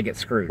and I get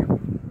screwed.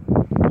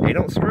 They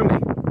don't screw me.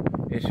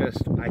 It's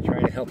just I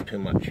try to help too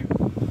much.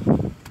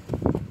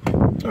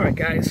 Alright,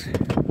 guys.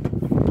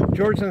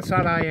 George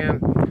inside I am.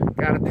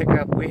 Got to pick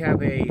up. We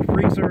have a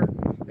freezer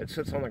that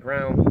sits on the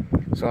ground.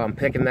 So I'm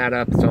picking that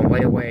up. It's on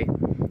layaway.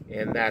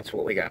 And that's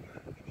what we got.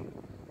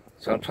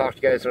 So I'll talk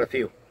to you guys in a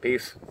few.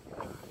 Peace.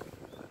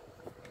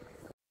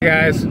 Hey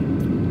guys.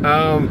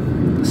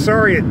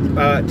 Sorry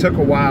it took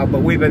a while,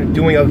 but we've been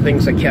doing other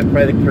things that kept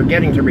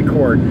forgetting to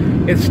record.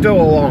 It's still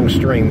a long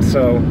stream,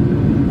 so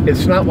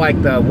it's not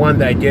like the one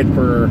that I did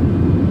for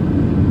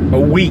a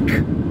week.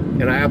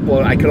 And I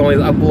could only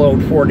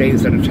upload 4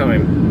 days at a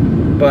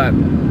time. But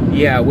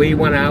yeah, we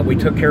went out, we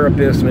took care of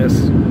business.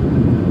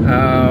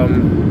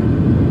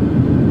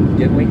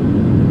 Didn't we?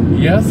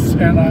 Yes,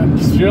 and I'm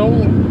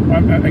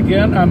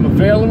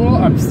available.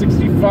 I'm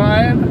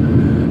 65.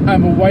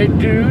 I'm a white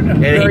dude.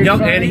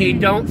 And he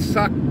don't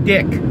suck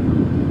dick.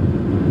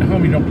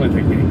 Homie, don't play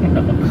that game.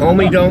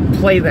 Homie, don't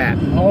play that.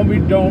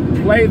 Homie, don't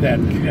play that.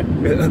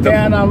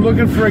 And I'm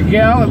looking for a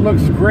gal that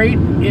looks great.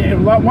 It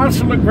wants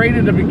to look great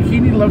in a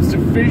bikini, loves to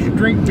fish,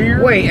 drink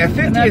beer. Wait, at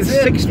 50 and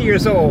 60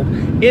 years old,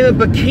 in a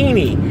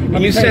bikini,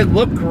 and you said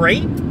look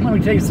great? Let me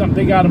tell you something.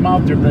 They got them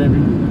out there, baby.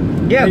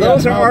 Yeah,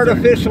 those are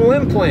artificial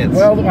implants.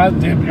 Well,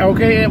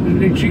 okay,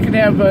 she can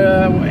have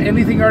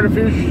anything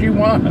artificial she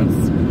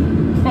wants.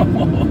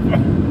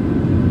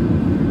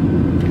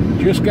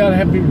 Just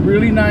gotta be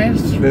really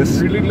nice,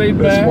 really laid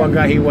back. This one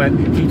guy, he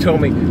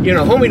told me,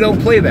 homie, don't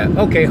play that.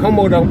 Okay,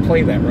 homo don't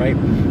play that, right?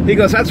 He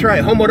goes, that's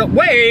right, homo don't,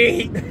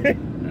 wait! No,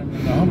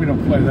 homie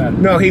don't play that.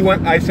 No,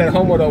 I said,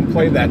 homo don't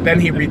play that. Then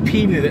he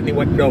repeated it and he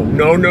went, no.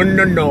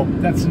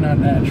 That's not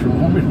natural,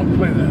 homie don't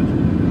play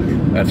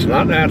that. That's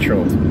not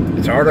natural.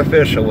 It's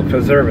artificial with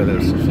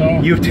preservatives.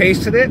 So, you've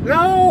tasted it?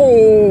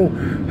 No!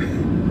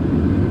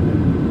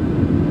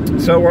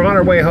 So we're on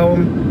our way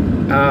home.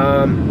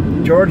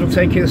 George will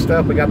take his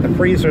stuff. We got the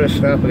freezer and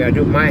stuff. We got to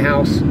do it at my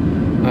house.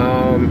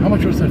 How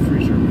much was that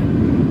freezer?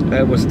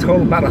 It was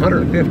total about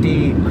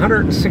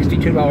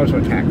 $162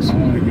 with tax. I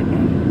want to get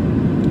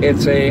one.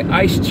 It's a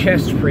ice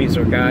chest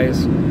freezer,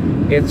 guys.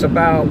 It's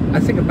about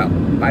 5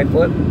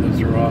 foot.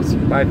 Those are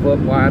awesome. 5 foot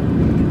wide.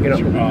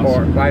 Awesome.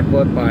 Or 5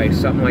 foot by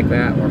something like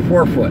that, or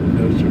 4 foot.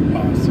 Those are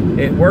awesome.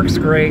 It works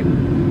great.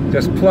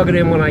 Just plug it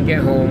in when I get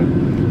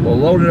home. We'll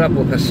load it up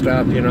with this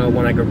stuff.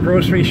 When I go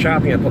grocery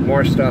shopping, I put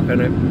more stuff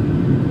in it.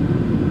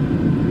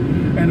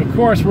 And of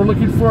course, we're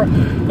looking for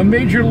a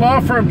major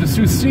law firm to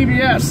sue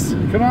CBS.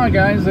 Come on,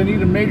 guys. I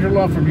need a major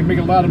law firm. You make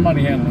a lot of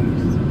money handling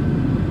this.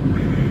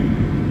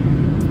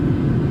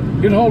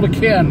 Get a hold of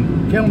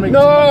Ken. Ken will make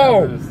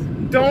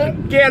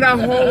Don't get a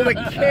hold of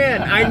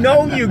Ken. I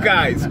know you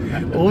guys.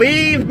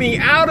 Leave me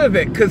out of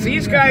it, because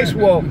these guys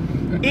will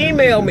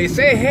email me,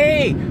 say,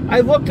 hey, I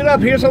looked it up.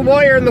 Here's a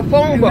lawyer in the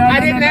phone book. I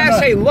didn't ask,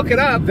 say, look it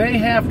up. They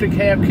have to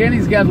have,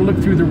 Kenny's got to look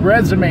through the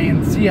resume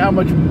and see how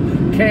much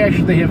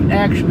cash they have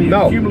actually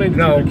accumulated in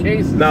their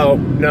cases. No.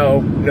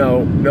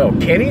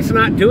 Kenny's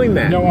not doing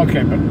that. No,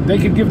 okay, but they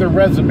can give their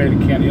resume to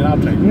Kenny and I'll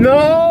take it.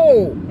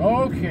 No!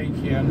 Okay,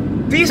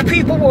 Ken. These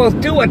people will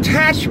do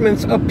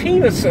attachments of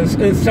penises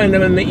and send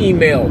them in the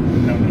email.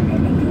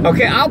 No.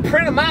 Okay, I'll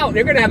print them out.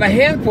 You're going to have a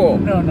handful.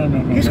 No.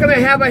 He's going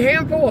to have a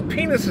handful of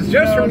penises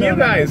just from you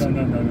guys. No.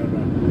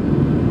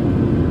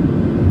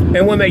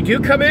 And when they do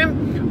come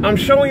in, I'm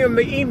showing them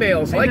the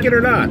emails, like it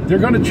or not. They're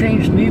going to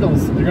change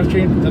needles. They're going to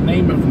change the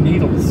name of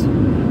needles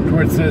to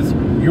where it says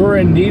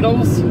urine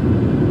needles,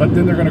 but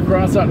then they're going to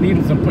cross out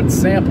needles and put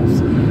samples.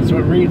 So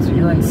it reads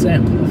urine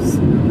samples.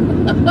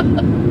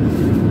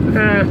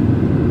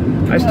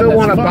 I still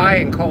want to buy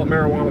it and call it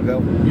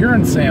Marijuanaville.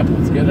 Urine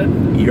samples, get it?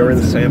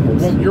 Urine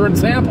samples. Well, urine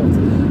samples.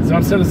 So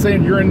instead of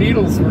saying urine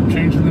needles, we're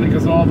changing it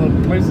because all the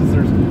places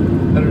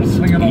that are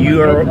slinging on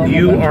you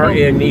are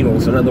in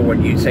needles. In other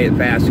words, you say it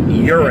fast.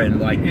 Urine,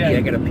 like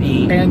you're gonna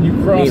pee. And you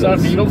cross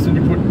out needles and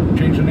you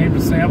change the name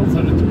to samples,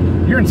 and it's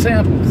urine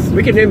samples.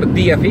 We can name it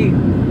BFE.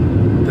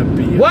 The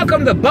BFE.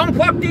 Welcome to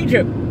Bumfucked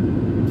Egypt.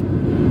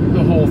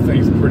 The whole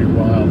thing's pretty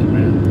wild,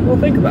 man. Well,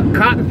 think about it.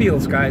 Cotton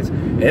fields, guys.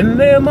 In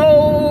them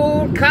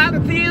old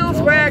cotton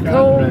fields back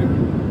home.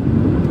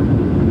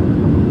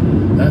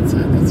 That's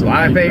a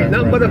Life ain't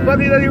nothing but a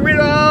funny little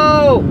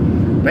riddle.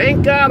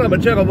 Thank God I'm a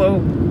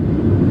juggalo.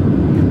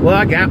 Well,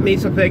 I got me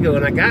some Fago,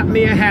 and I got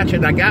me a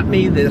hatchet, I got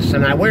me this,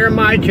 and I wear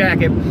my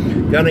jacket.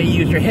 Gonna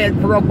use your head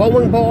for a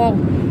bowling ball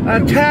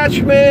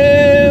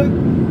attachment.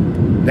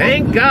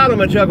 Thank God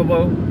I'm a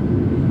juggalo.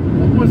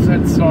 What was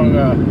that song?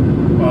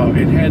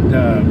 It had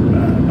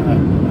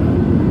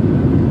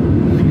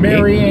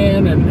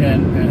Marianne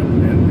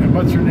and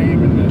what's her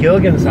name? And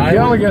Gilligan's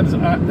Island. Gilligan's.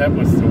 That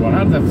was the one.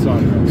 How did that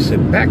song go? Sit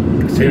back.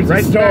 Sit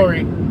right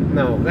story. Back.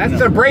 No, that's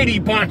the Brady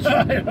Bunch.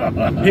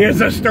 Here's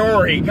a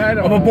story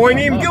of a boy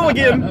named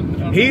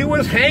Gilligan. He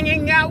was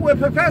hanging out with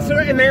Professor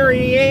and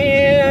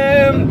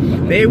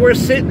Marianne. They were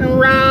sitting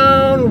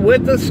around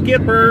with the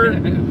skipper.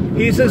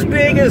 He's as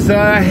big as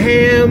a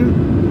ham.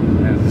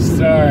 That's a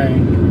story.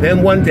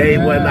 Then one day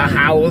when the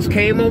Howells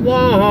came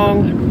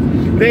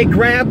along, they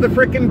grabbed the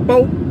frickin'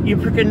 boat, you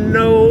frickin'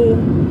 know.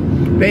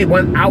 They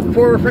went out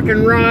for a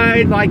frickin'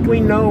 ride like we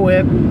know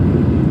it.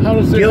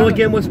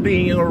 Gilligan was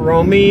being a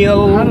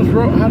Romeo. How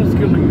does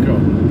Gilligan go?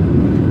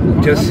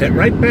 Just sit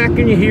right back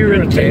and you hear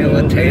a tale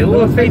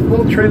of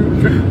faithful trip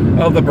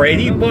of the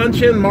Brady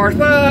Bunch and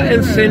Martha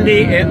and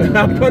Cindy, and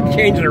I'm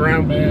changing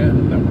around.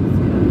 Man,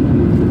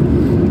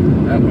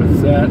 that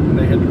was that.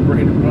 They had the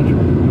Brady Bunch.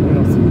 What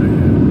else did they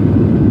have?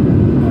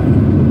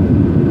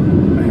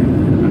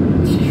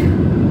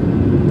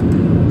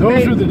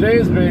 Those were the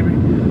days, baby.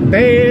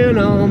 Band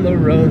on the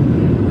run.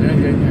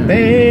 Yeah.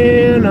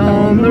 Band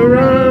on the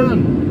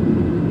run.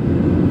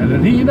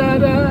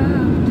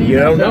 You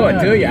don't know it,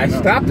 do you? I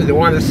stopped it. I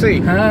wanted to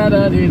see.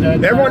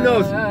 Everyone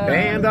knows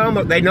band on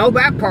the. They know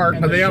that part.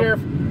 And the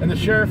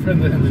sheriff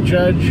and the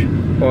judge.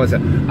 What was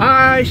it?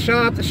 I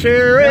shot the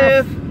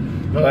sheriff,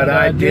 but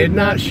I did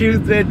not shoot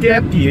the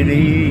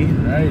deputy.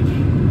 Right.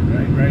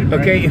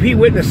 Okay, if he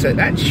witnessed it,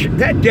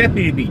 that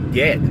deputy would be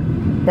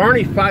dead.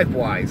 Barney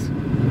Fife-wise.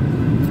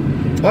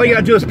 All you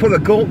gotta do is put a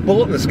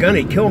bullet in his gun.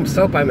 He'd kill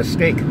himself by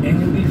mistake.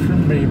 Andy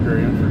from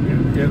Mayberry, I forget.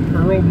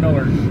 Earl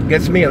Miller.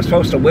 Gets me. I'm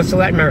supposed to whistle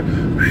that. I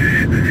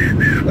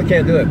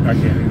can't do it. I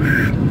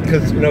can't.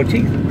 Because no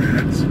teeth.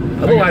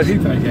 Otherwise, I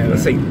can't.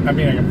 Let's see. I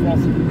mean, I can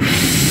false.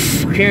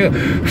 Can't.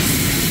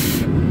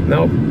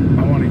 No.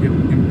 I want to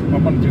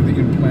do the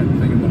implant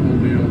thing and the whole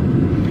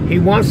deal. He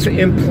wants to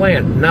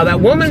implant. Now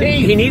that woman,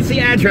 he needs the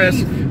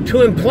address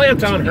to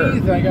implant on her.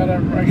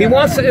 He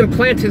wants to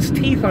implant his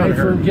teeth on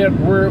her. I forget.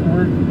 We're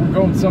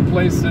going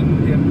someplace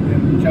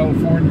in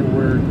California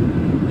where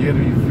you got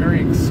to be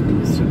very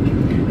explicit.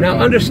 Now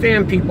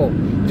understand, people,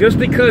 just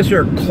because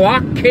you're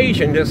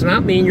Caucasian does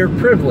not mean you're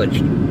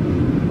privileged.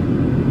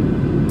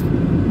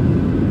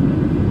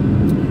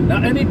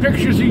 Now, any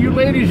pictures of you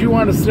ladies you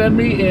want to send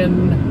me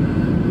in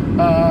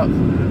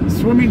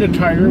swimming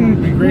attire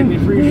would be greatly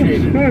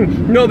appreciated.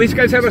 No, these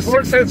guys have a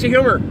sick sense of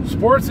humor.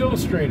 Sports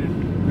Illustrated.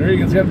 There you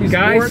go. It's got to be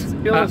guys,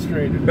 Sports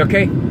Illustrated.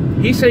 Okay.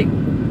 He said,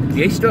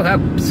 they still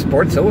have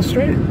Sports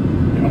Illustrated?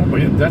 No,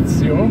 but that's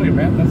the only,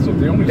 man. That's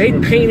the only. They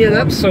paint it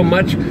up so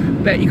much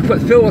that you can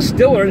put Phyllis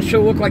Diller and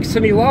she'll look like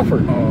Cindy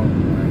Lawford. Oh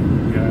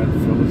my God,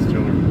 Phyllis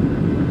Diller.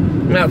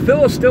 Now,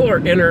 Phyllis Diller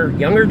in her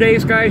younger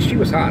days, guys, she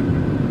was hot.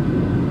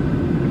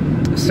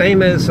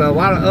 Same as a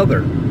lot of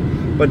other.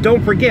 But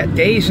don't forget,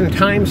 days and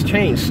times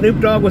change. Snoop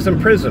Dogg was in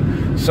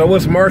prison. So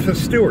was Martha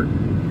Stewart.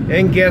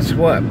 And guess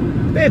what?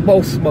 They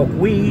both smoke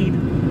weed.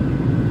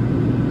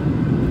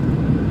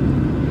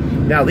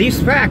 Now,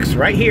 these facts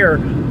right here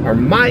are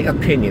my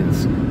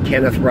opinions.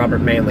 Kenneth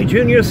Robert Manley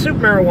Jr., Soup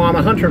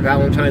Marijuana, Hunter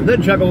Valentine, The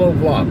Juggalo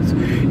Vlogs.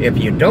 If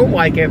you don't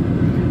like it,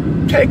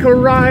 take a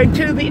ride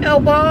to the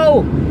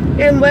elbow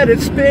and let it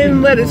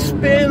spin, let it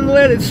spin,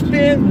 let it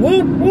spin.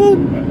 Whoop, whoop.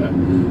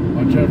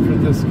 Watch out for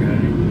this guy.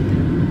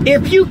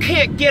 If you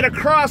can't get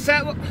across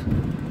that...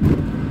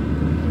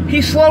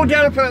 He slowed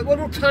down for that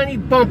little tiny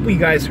bump you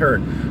guys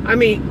heard. I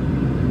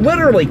mean,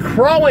 literally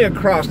crawling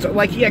across it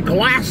like he had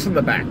glass in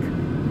the back.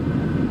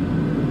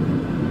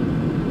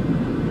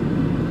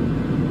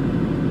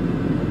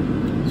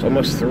 It's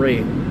almost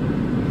 3.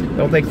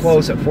 Don't they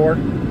close at 4?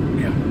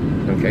 Yeah.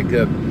 Okay,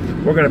 good.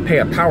 We're going to pay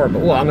a power bill.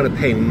 Well, I'm going to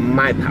pay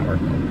my power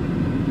bill.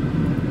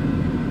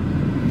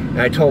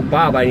 And I told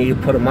Bob I need to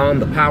put him on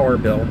the power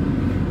bill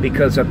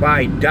because if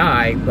I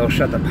die, they'll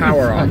shut the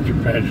power off. Dr.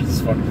 Paget's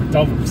funny. With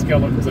all the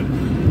skeletons.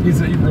 He's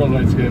a real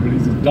nice guy, but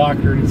he's a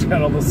doctor and he's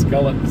got all the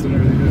skeletons and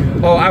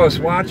everything. Oh, I was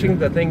watching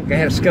the thing. They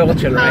had a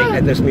skeleton right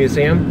at this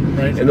museum,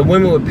 right. And the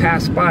women would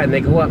pass by and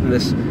they go up and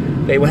this.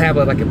 They would have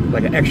like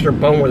an extra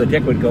bone where the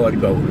dick would go and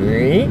go.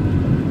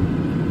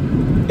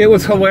 It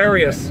was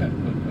hilarious.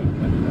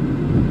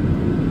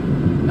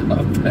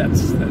 Oh, that's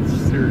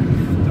serious.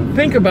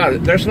 Think about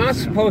it. There's not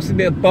supposed to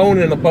be a bone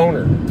in a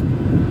boner.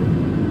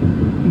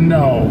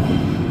 No.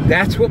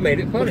 That's what made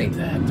it funny. Look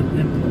at that. The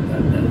wind blew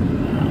that.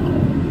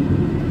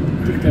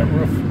 Took that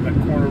roof, that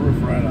corner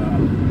roof right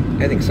out.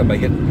 I think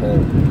somebody hit the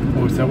pole.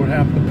 Oh, is that what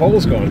happened? The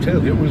pole's gone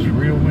too. It was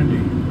real windy.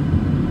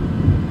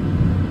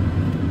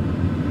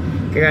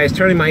 Okay, guys,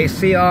 turning my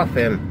AC off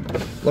and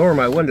lower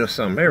my window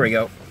some. There we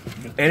go.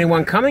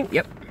 Anyone coming?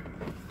 Yep.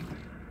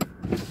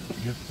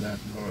 Get that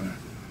boy.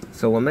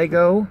 So when they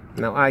go,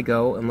 now I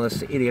go, unless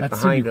the idiot That's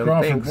behind Cindy them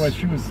Crawford. thinks. Boy,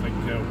 she was like,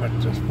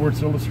 what,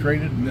 Sports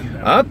Illustrated? And then,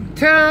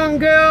 Uptown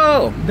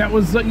Girl! that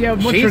was, yeah,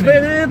 what's She's her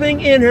been name?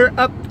 living in her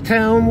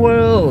uptown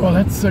world. Well,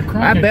 that's I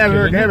Crockett bet Kid,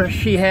 her isn't it? never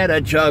she had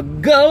a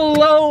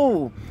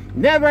juggalo.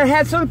 Never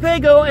had some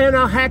Fago, and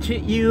I'll hatch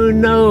it, you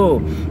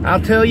know.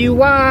 I'll tell you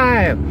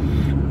why.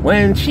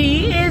 When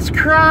she is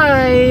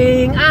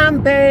crying,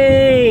 I'm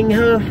bang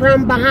her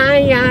from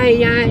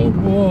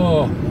behind.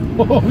 Whoa.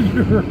 Oh,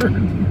 you're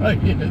hurting my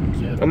head,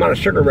 kid. I'm on a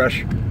sugar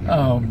rush.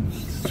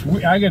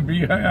 Sweet. I could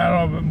be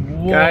out of it.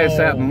 Whoa. Guys,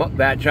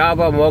 that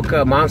Java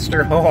Mocha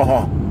Monster,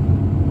 oh,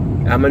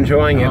 I'm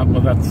enjoying it.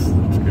 Well, that's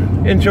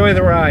good. Enjoy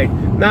the ride.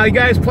 Now, you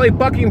guys play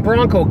bucking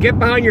bronco. Get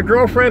behind your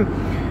girlfriend,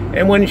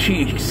 and when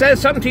she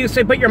says something to you,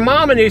 say, but your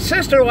mom and your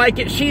sister like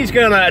it, she's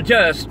gonna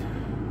just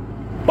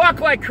buck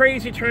like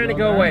crazy trying to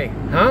go away.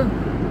 Huh?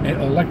 An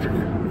electric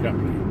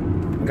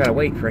company. Gotta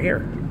wait for here.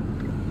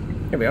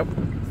 Here we go.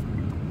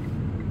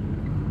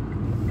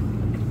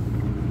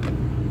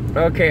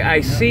 Okay,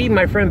 I see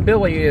my friend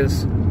Billy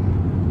is...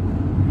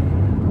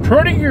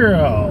 Pretty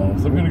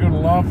girls. I'm going to go to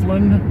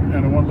Laughlin, and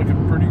I want to look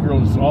at pretty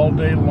girls all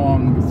day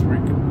long this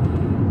week.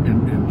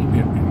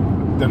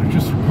 And that are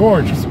just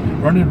gorgeous.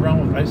 Running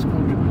around with ice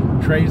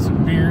cold trays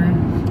of beer.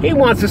 He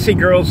wants to see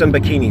girls in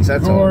bikinis,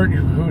 that's all.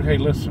 Hey,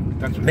 listen.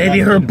 That's what Maybe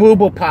her boob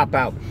will pop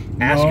out.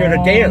 Ask her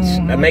to dance.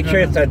 And make sure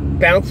it's a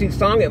bouncy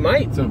song, it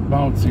might. It's a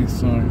bouncy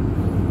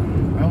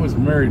song. I was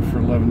married for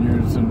 11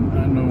 years, and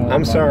I know all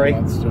about sorry.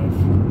 all that stuff.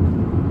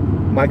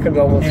 My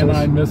condolences. And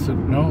I miss it.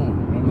 No,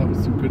 that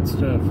was some good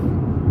stuff.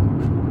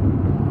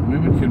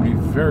 Women can be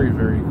very,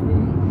 very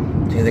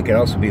cool. See, they can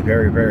also be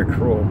very, very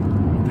cruel.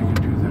 They can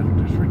do that.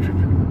 There's Richard.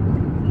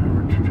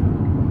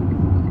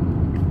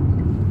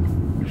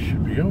 It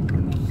should be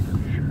open, I'm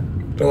pretty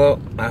sure.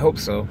 Well, I hope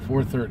so.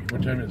 4:30.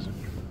 What time is it?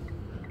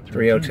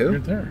 3:02?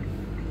 Right there.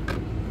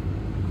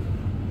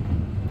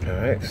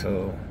 All right,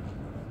 so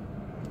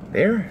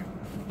there.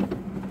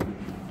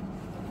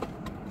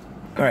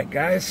 All right,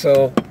 guys,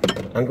 so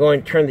I'm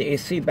going to turn the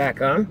AC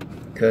back on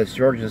because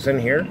George is in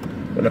here.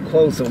 I'm going to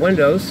close the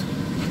windows,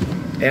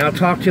 and I'll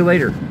talk to you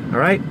later. All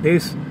right,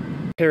 peace.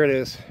 Here it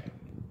is.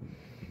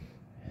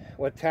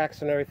 With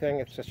tax and everything,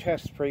 it's a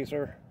chest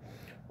freezer,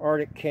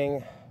 Arctic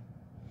King.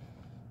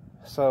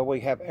 So we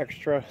have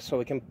extra, so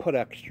we can put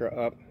extra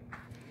up.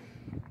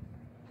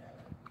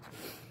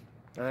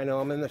 I know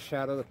I'm in the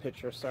shadow of the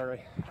picture,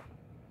 sorry.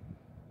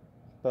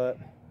 But,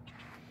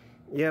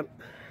 yep.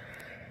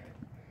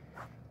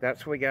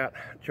 That's what we got.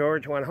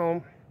 George went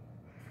home.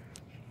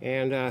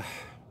 And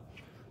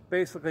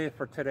basically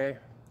for today,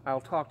 I'll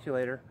talk to you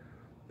later.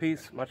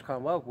 Peace, much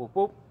calm, love, whoop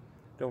whoop.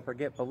 Don't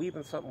forget, believe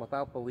in something.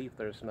 Without belief,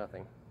 there's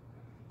nothing.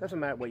 Doesn't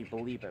matter what you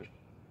believe in.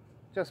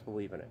 Just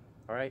believe in it,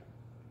 all right?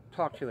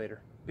 Talk to you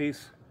later.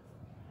 Peace.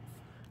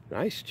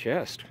 Nice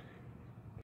chest.